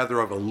speaks rather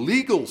of a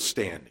legal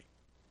standing,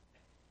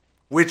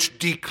 which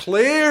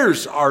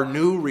declares our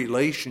new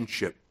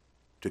relationship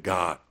to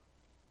God.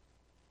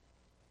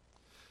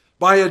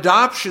 By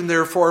adoption,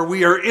 therefore,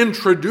 we are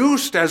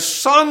introduced as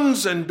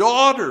sons and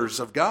daughters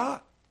of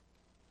God,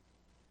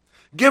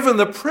 given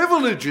the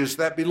privileges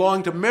that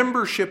belong to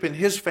membership in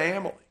His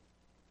family.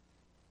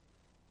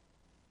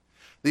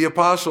 The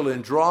apostle,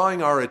 in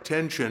drawing our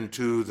attention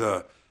to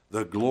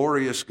the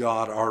glorious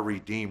God, our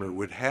Redeemer,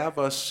 would have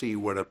us see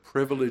what a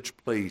privileged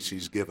place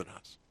He's given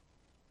us.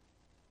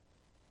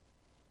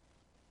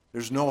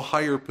 There's no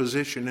higher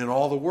position in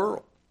all the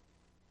world.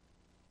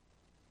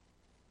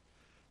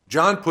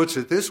 John puts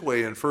it this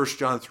way in 1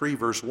 John 3,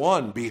 verse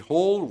 1,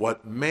 "Behold,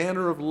 what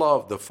manner of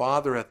love the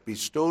Father hath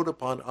bestowed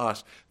upon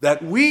us,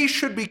 that we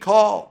should be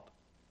called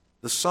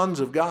the sons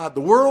of God."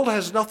 The world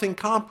has nothing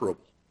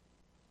comparable.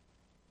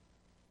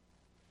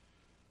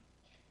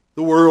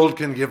 The world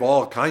can give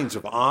all kinds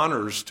of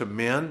honors to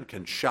men,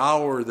 can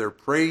shower their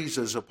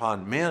praises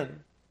upon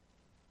men.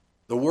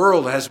 The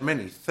world has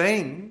many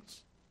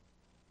things.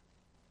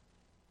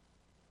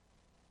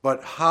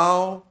 But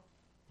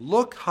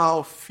look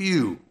how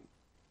few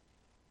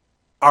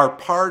are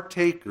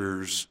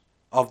partakers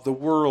of the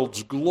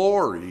world's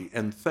glory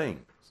and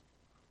things.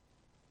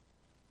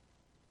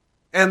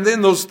 And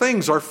then those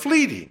things are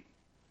fleeting.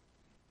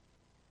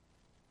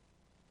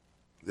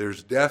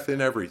 There's death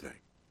in everything.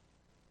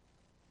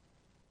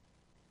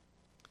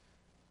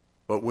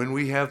 But when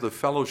we have the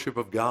fellowship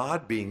of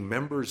God, being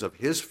members of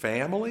His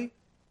family,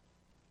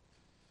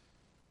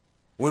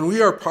 when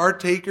we are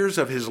partakers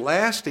of His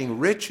lasting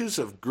riches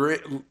of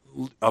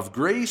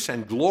grace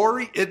and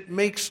glory, it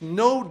makes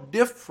no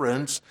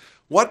difference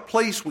what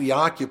place we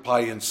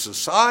occupy in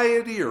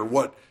society or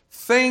what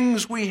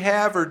things we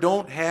have or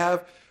don't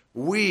have.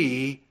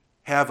 We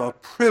have a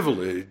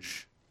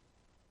privilege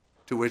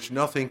to which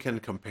nothing can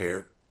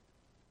compare.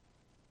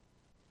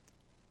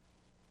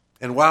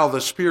 And while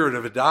the spirit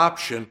of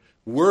adoption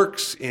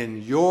works in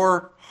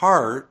your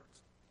heart,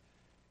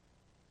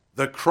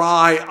 the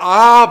cry,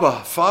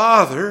 "Abba,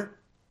 Father,"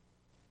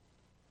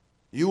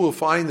 you will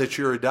find that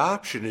your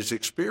adoption is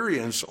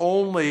experienced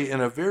only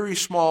in a very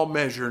small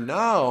measure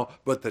now,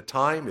 but the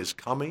time is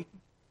coming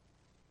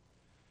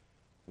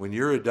when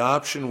your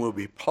adoption will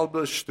be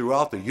published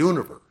throughout the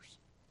universe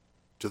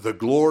to the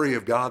glory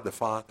of God the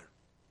Father.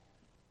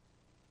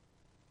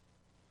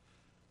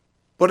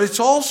 But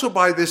it's also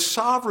by this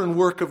sovereign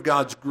work of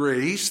God's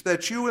grace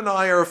that you and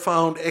I are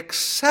found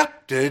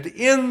accepted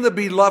in the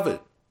Beloved.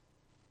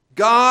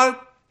 God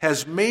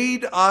has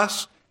made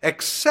us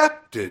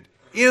accepted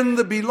in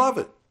the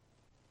Beloved.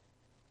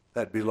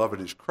 That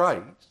Beloved is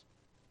Christ.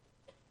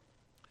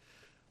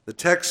 The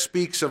text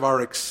speaks of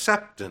our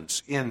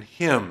acceptance in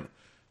Him.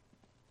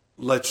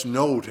 Let's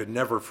note and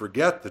never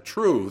forget the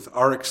truth.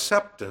 Our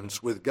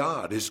acceptance with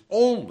God is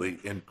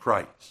only in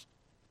Christ,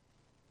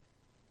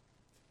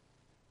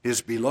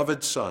 His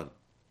beloved Son.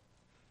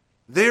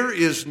 There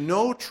is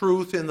no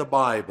truth in the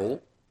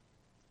Bible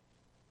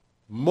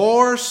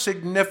more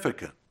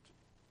significant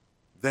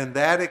than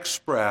that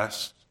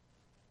expressed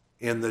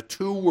in the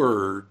two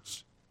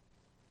words,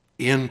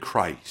 "in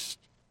Christ,"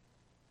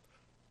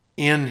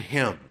 in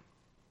Him.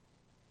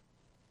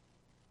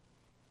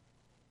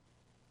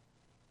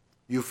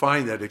 You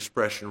find that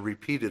expression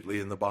repeatedly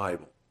in the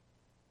Bible.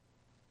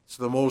 It's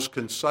the most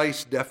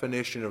concise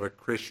definition of a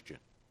Christian.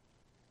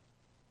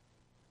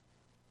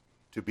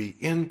 To be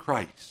in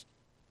Christ.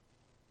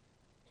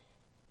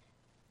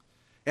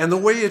 And the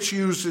way it's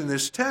used in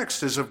this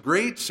text is of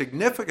great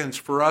significance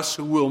for us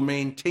who will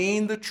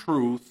maintain the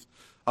truth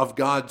of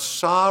God's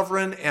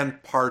sovereign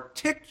and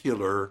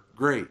particular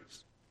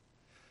grace.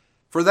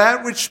 For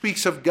that which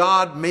speaks of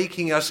God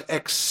making us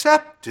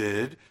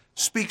accepted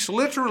speaks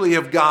literally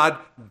of God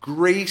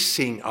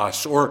gracing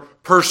us or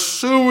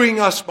pursuing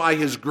us by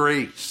His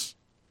grace.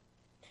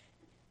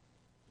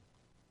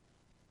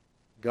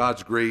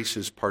 God's grace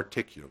is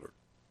particular,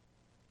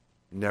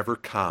 never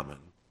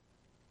common.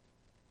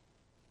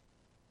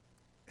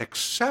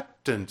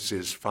 Acceptance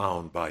is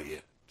found by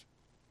it.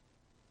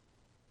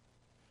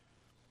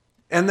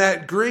 And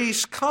that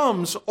grace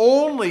comes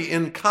only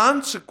in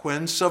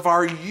consequence of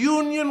our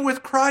union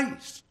with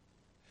Christ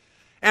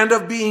and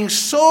of being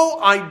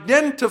so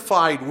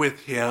identified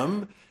with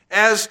Him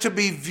as to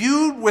be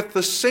viewed with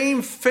the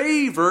same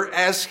favor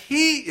as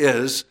He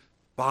is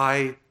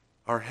by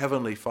our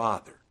Heavenly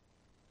Father.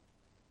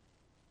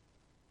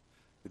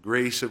 The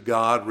grace of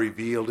God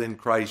revealed in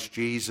Christ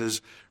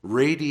Jesus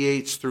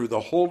radiates through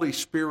the Holy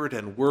Spirit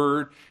and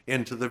Word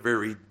into the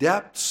very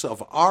depths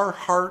of our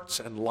hearts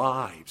and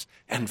lives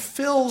and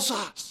fills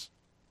us.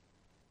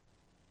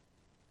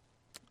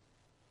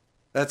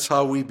 That's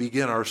how we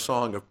begin our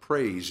song of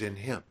praise in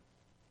Him.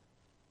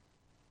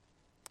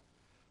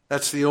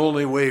 That's the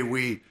only way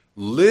we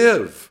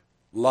live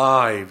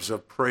lives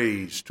of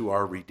praise to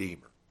our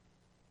Redeemer.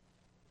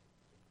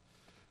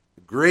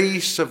 The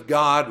grace of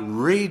God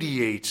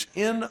radiates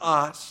in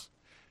us,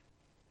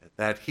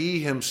 that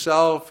He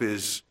Himself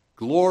is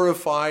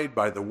glorified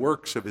by the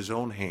works of His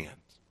own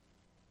hands.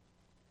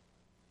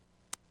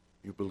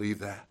 You believe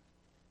that?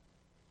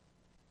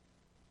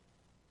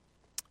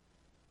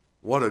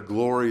 What a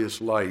glorious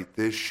light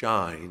this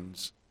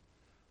shines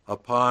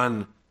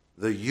upon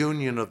the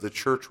union of the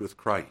church with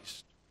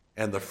Christ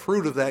and the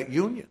fruit of that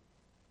union.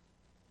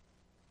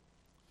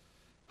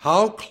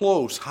 How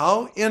close,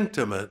 how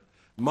intimate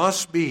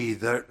must be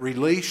the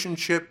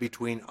relationship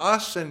between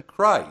us and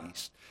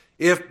Christ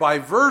if by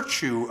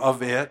virtue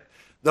of it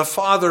the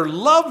Father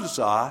loves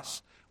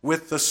us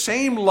with the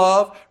same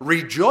love,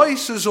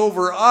 rejoices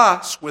over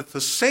us with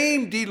the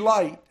same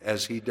delight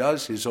as He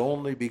does His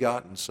only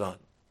begotten Son.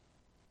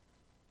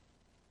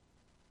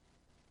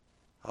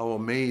 How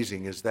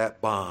amazing is that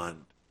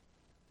bond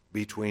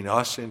between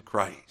us and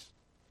Christ,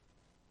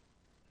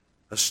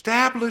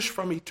 established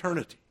from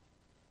eternity,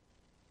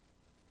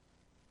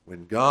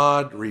 when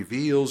God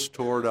reveals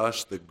toward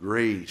us the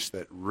grace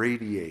that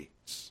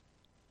radiates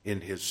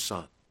in His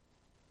Son.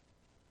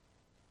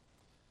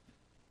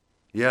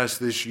 Yes,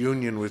 this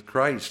union with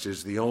Christ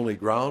is the only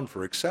ground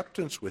for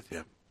acceptance with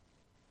Him.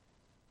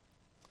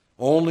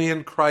 Only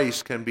in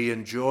Christ can be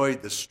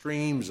enjoyed the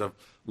streams of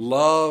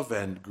love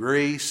and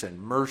grace and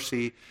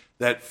mercy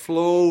that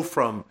flow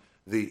from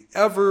the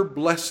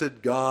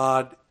ever-blessed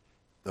God,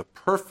 the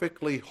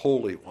perfectly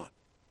holy one.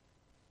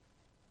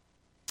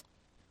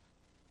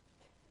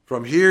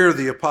 From here,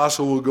 the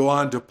apostle will go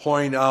on to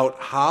point out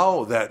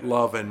how that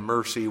love and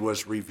mercy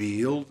was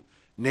revealed,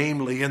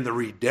 namely in the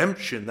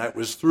redemption that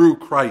was through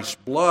Christ's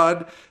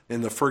blood,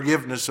 in the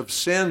forgiveness of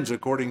sins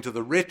according to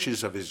the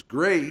riches of His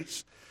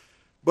grace.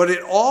 But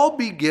it all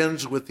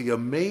begins with the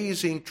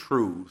amazing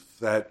truth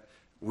that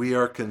we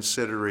are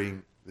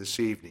considering this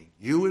evening.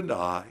 You and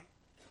I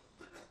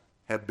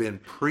have been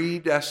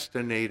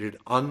predestinated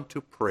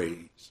unto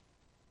praise,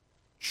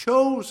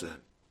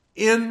 chosen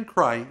in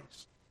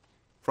Christ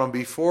from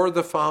before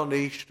the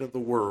foundation of the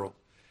world.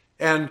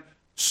 And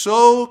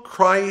so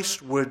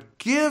Christ would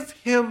give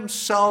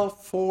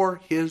Himself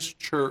for His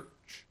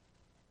church.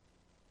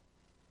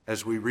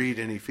 As we read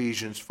in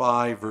Ephesians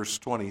 5, verse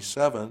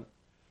 27,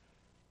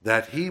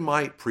 that He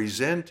might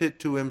present it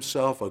to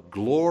Himself a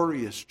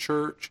glorious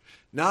church,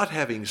 not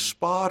having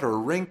spot or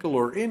wrinkle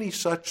or any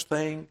such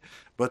thing,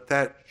 but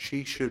that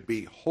she should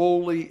be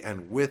holy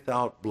and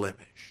without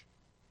blemish.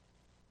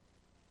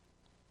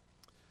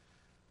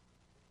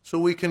 So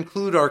we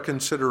conclude our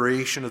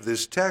consideration of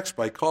this text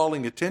by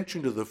calling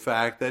attention to the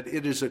fact that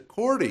it is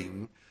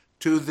according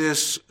to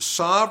this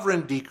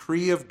sovereign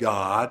decree of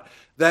God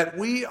that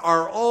we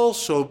are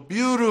also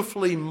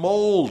beautifully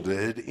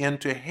molded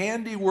into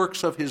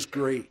handiworks of His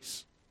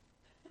grace.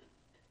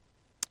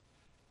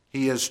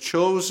 He has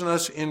chosen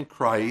us in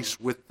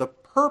Christ with the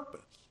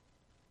purpose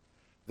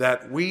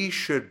that we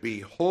should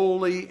be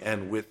holy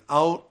and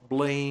without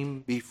blame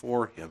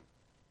before Him.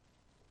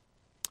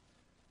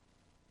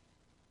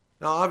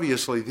 Now,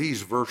 obviously,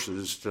 these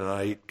verses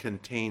tonight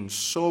contain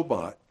so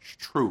much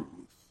truth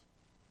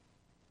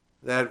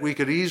that we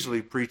could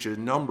easily preach a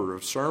number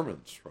of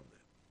sermons from them.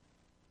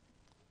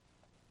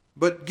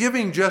 But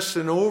giving just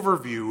an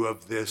overview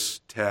of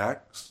this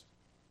text,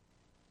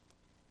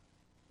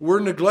 we're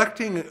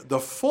neglecting the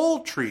full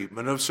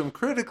treatment of some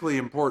critically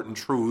important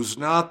truths,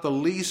 not the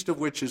least of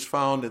which is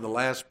found in the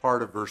last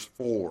part of verse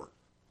 4.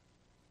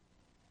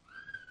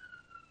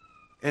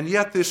 And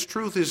yet this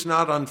truth is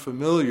not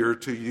unfamiliar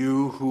to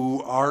you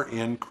who are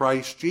in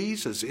Christ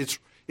Jesus.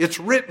 It's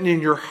written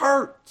in your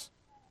hearts.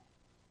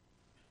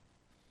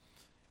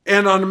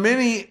 And on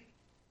many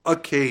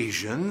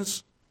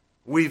occasions,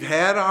 we've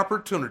had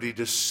opportunity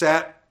to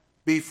set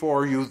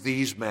before you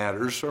these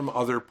matters from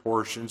other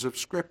portions of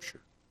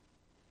Scripture.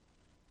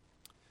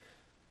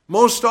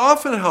 Most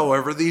often,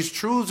 however, these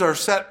truths are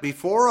set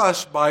before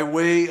us by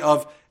way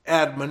of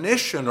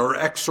admonition or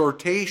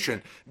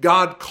exhortation.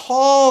 God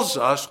calls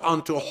us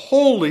unto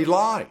holy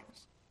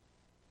lives.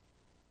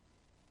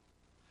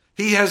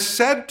 He has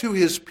said to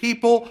His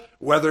people,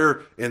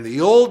 whether in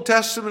the Old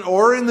Testament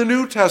or in the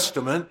New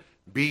Testament,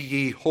 "Be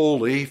ye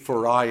holy,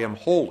 for I am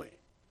holy."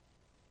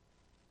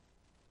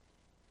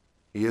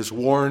 He has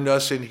warned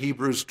us in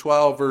Hebrews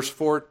 12, verse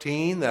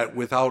 14, that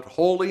without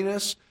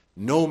holiness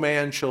no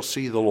man shall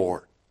see the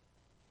Lord.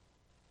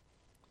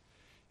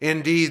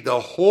 Indeed,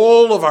 the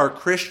whole of our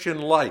Christian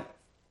life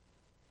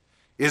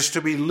is to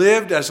be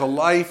lived as a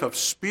life of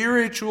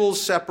spiritual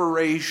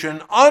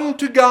separation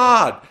unto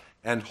God,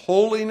 and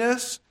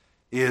holiness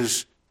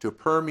is to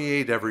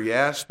permeate every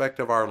aspect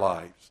of our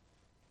lives.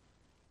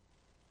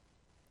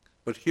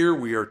 But here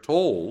we are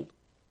told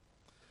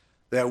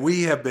that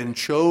we have been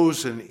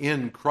chosen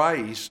in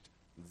Christ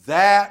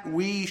that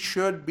we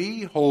should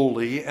be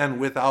holy and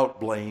without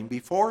blame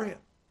before him.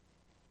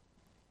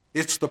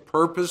 It's the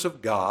purpose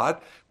of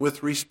God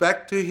with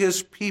respect to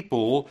his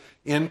people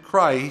in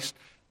Christ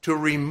to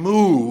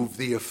remove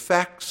the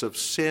effects of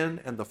sin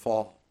and the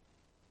fall.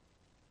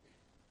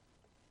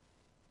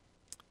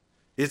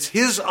 It's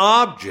his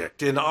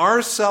object in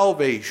our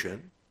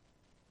salvation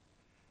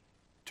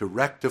to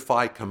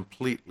rectify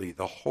completely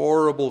the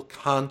horrible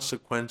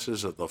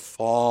consequences of the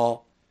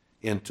fall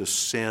into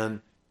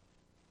sin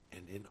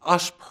and in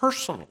us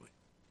personally.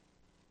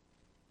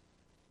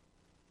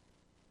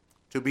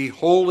 To be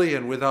holy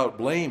and without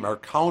blame are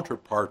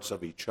counterparts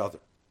of each other.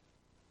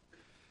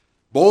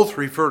 Both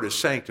refer to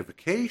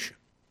sanctification.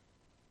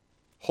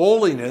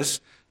 Holiness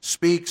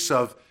speaks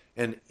of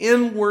an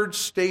inward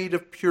state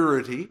of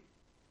purity,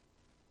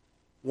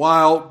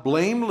 while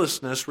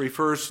blamelessness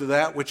refers to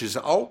that which is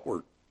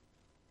outward,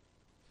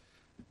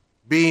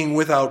 being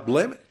without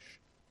blemish.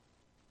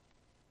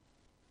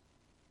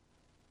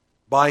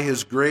 By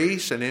his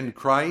grace and in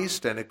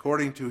Christ and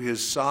according to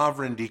his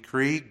sovereign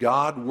decree,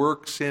 God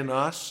works in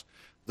us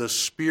the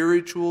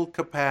spiritual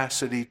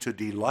capacity to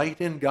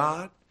delight in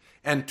God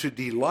and to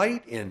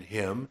delight in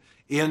him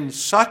in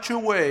such a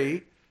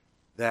way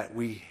that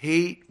we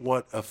hate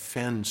what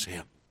offends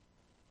him.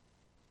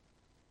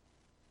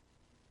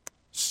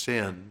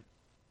 Sin,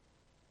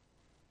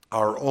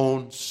 our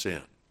own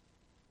sin.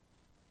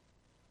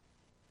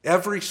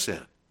 Every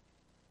sin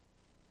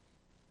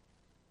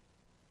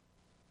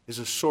is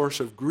a source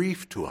of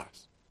grief to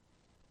us.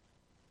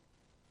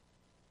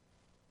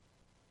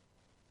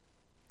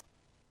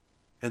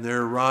 And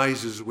there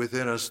arises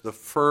within us the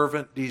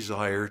fervent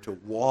desire to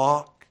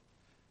walk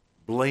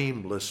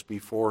blameless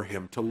before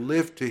him, to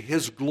live to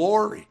his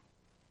glory.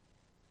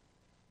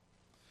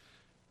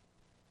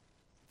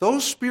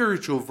 Those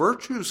spiritual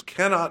virtues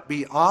cannot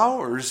be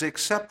ours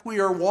except we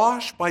are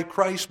washed by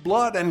Christ's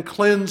blood and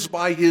cleansed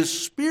by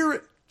his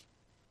Spirit.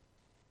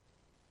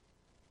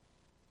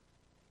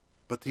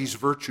 But these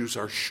virtues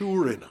are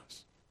sure in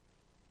us.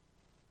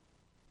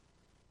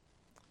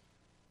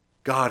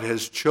 God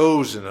has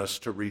chosen us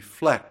to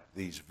reflect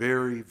these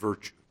very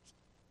virtues.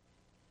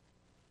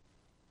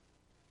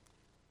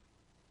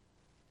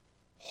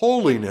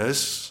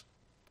 Holiness,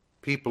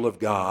 people of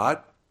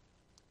God,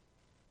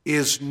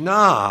 is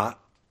not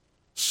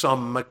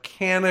some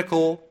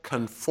mechanical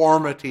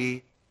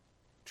conformity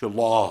to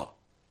law.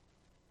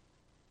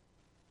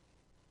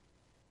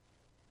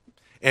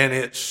 And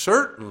it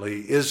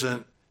certainly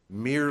isn't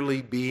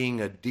merely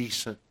being a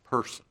decent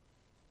person.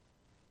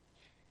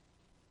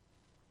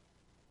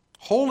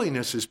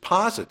 Holiness is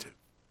positive.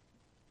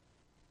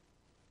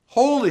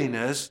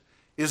 Holiness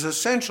is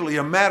essentially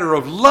a matter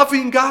of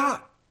loving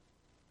God,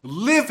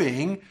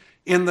 living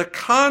in the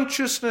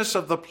consciousness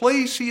of the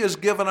place he has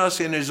given us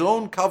in his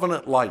own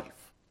covenant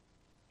life.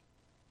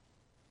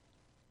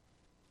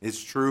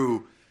 It's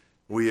true,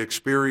 we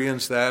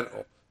experience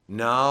that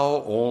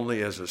now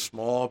only as a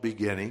small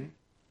beginning,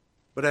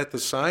 but at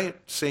the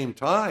same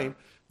time,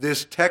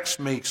 this text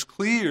makes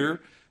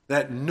clear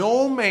that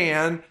no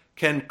man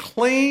can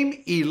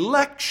claim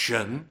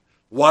election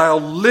while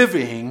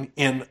living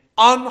in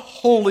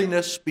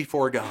unholiness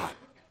before God.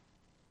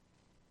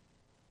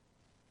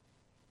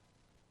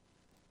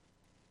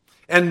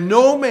 And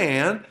no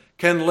man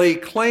can lay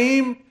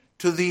claim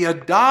to the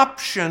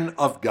adoption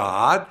of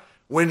God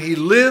when he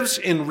lives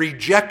in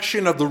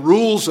rejection of the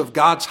rules of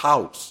God's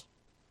house.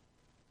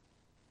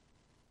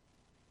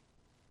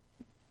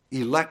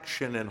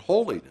 Election and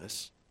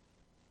holiness,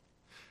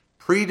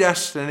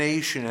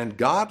 predestination and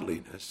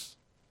godliness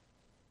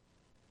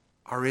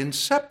are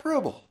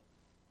inseparable.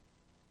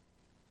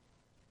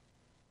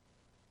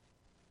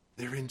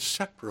 They're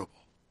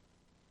inseparable.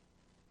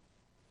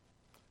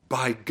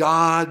 By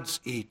God's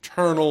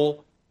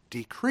eternal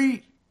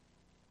decree.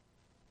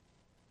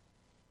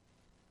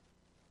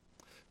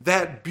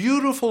 That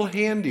beautiful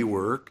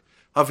handiwork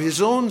of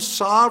his own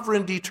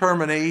sovereign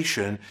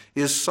determination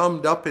is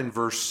summed up in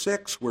verse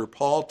 6, where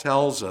Paul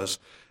tells us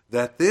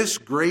that this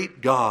great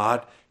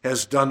God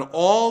has done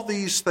all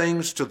these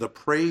things to the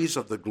praise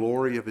of the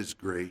glory of his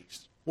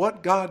grace.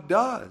 What God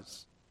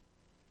does,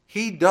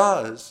 he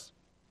does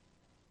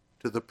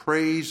to the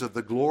praise of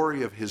the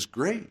glory of his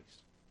grace.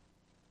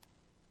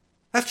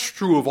 That's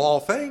true of all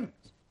things.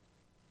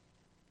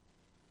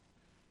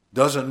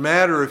 Doesn't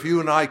matter if you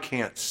and I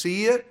can't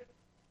see it.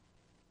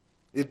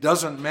 It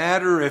doesn't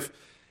matter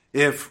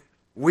if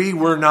we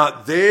were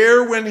not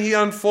there when he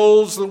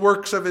unfolds the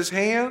works of his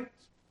hands.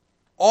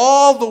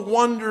 All the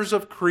wonders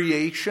of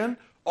creation,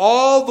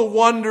 all the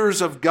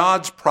wonders of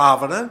God's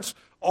providence,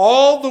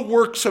 all the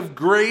works of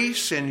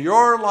grace in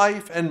your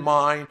life and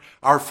mine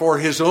are for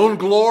his own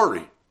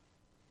glory.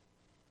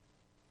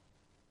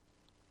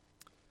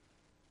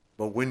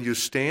 But when you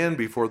stand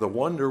before the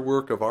wonder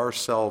work of our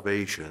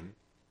salvation,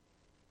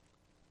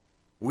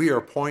 we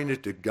are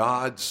pointed to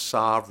God's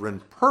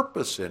sovereign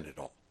purpose in it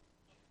all.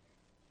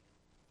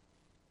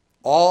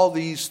 All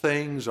these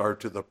things are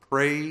to the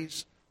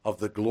praise of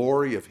the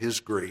glory of his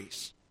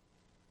grace.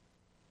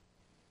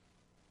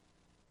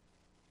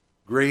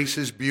 Grace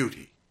is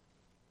beauty.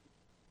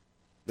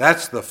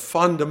 That's the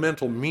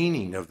fundamental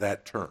meaning of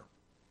that term.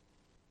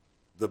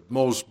 The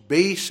most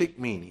basic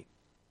meaning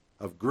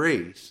of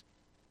grace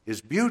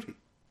is beauty.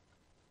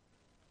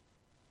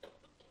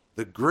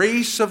 The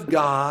grace of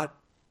God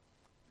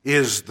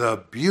is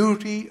the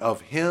beauty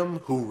of him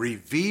who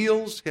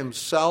reveals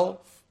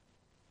himself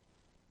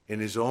in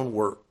his own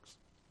works,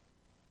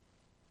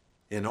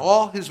 in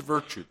all his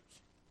virtues,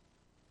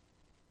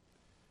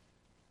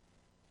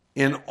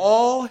 in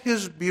all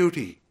his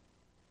beauty.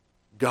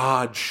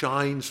 God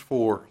shines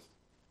forth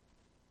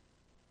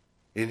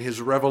in his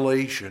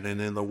revelation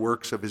and in the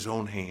works of his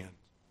own hand.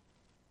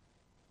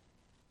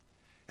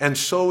 And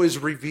so is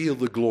revealed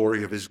the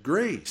glory of his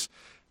grace.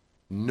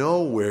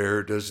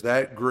 Nowhere does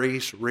that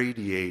grace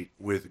radiate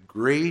with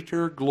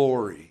greater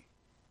glory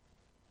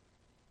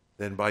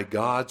than by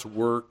God's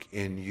work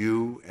in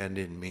you and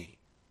in me,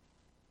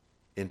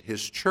 in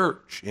his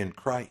church, in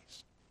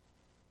Christ.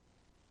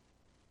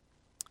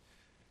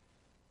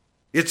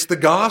 It's the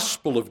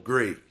gospel of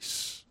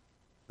grace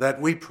that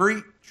we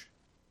preach,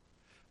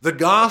 the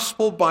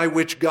gospel by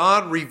which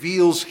God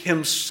reveals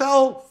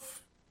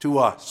himself to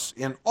us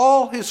in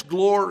all his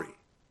glory.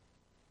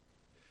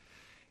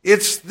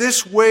 It's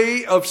this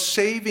way of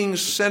saving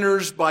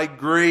sinners by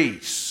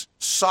grace,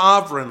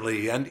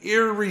 sovereignly and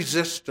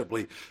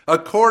irresistibly,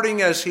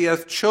 according as he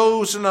hath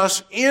chosen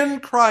us in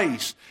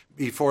Christ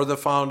before the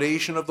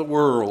foundation of the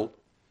world.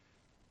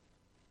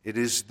 It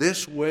is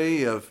this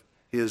way of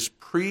his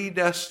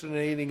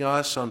predestinating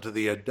us unto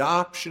the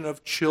adoption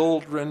of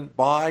children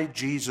by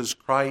Jesus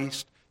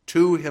Christ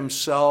to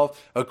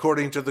himself,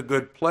 according to the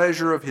good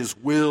pleasure of his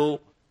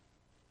will,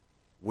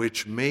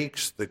 which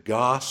makes the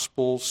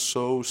gospel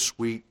so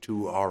sweet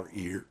to our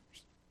ears.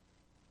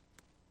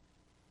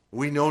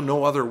 We know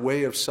no other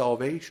way of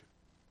salvation.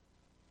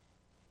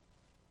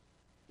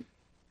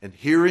 And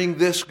hearing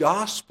this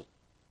gospel,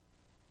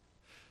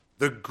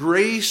 the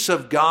grace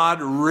of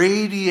God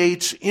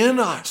radiates in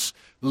us,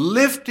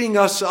 lifting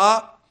us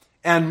up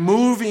and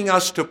moving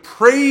us to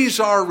praise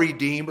our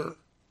Redeemer.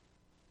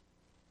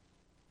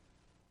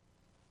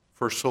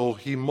 For so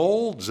he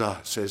molds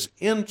us as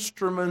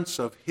instruments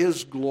of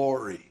his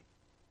glory,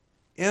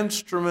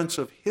 instruments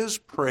of his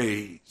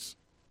praise.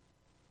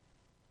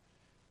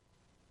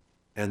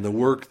 And the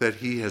work that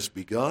he has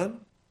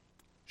begun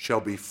shall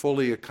be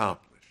fully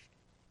accomplished.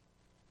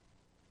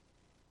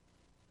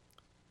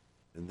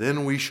 And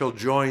then we shall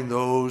join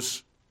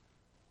those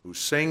who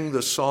sing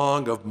the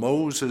song of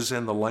Moses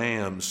and the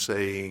Lamb,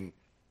 saying,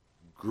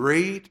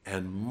 Great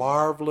and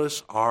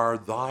marvelous are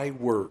thy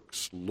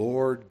works,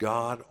 Lord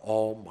God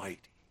Almighty.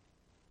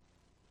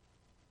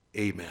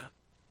 Amen.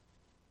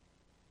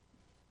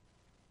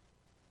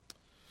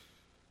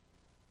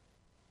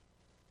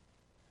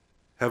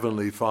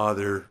 Heavenly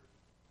Father,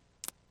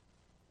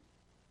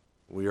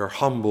 we are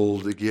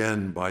humbled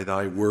again by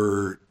thy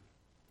word,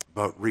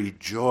 but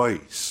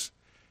rejoice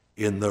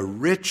in the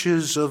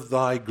riches of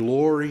thy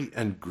glory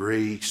and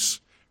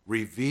grace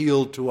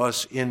revealed to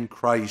us in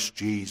Christ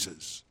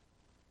Jesus.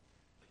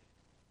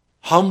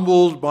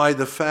 Humbled by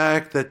the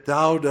fact that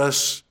thou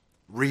dost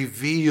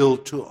reveal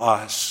to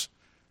us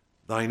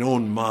thine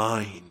own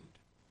mind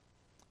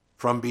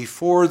from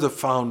before the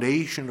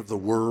foundation of the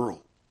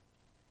world.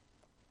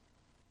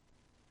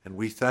 And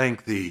we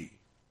thank thee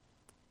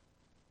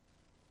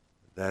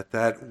that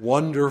that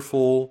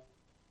wonderful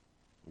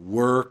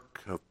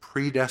work of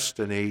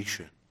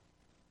predestination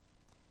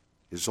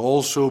is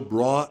also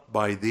brought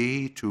by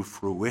thee to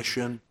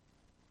fruition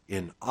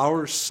in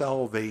our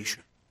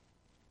salvation.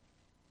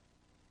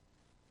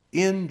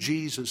 In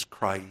Jesus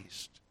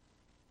Christ,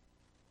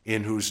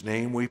 in whose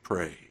name we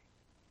pray.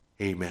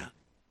 Amen.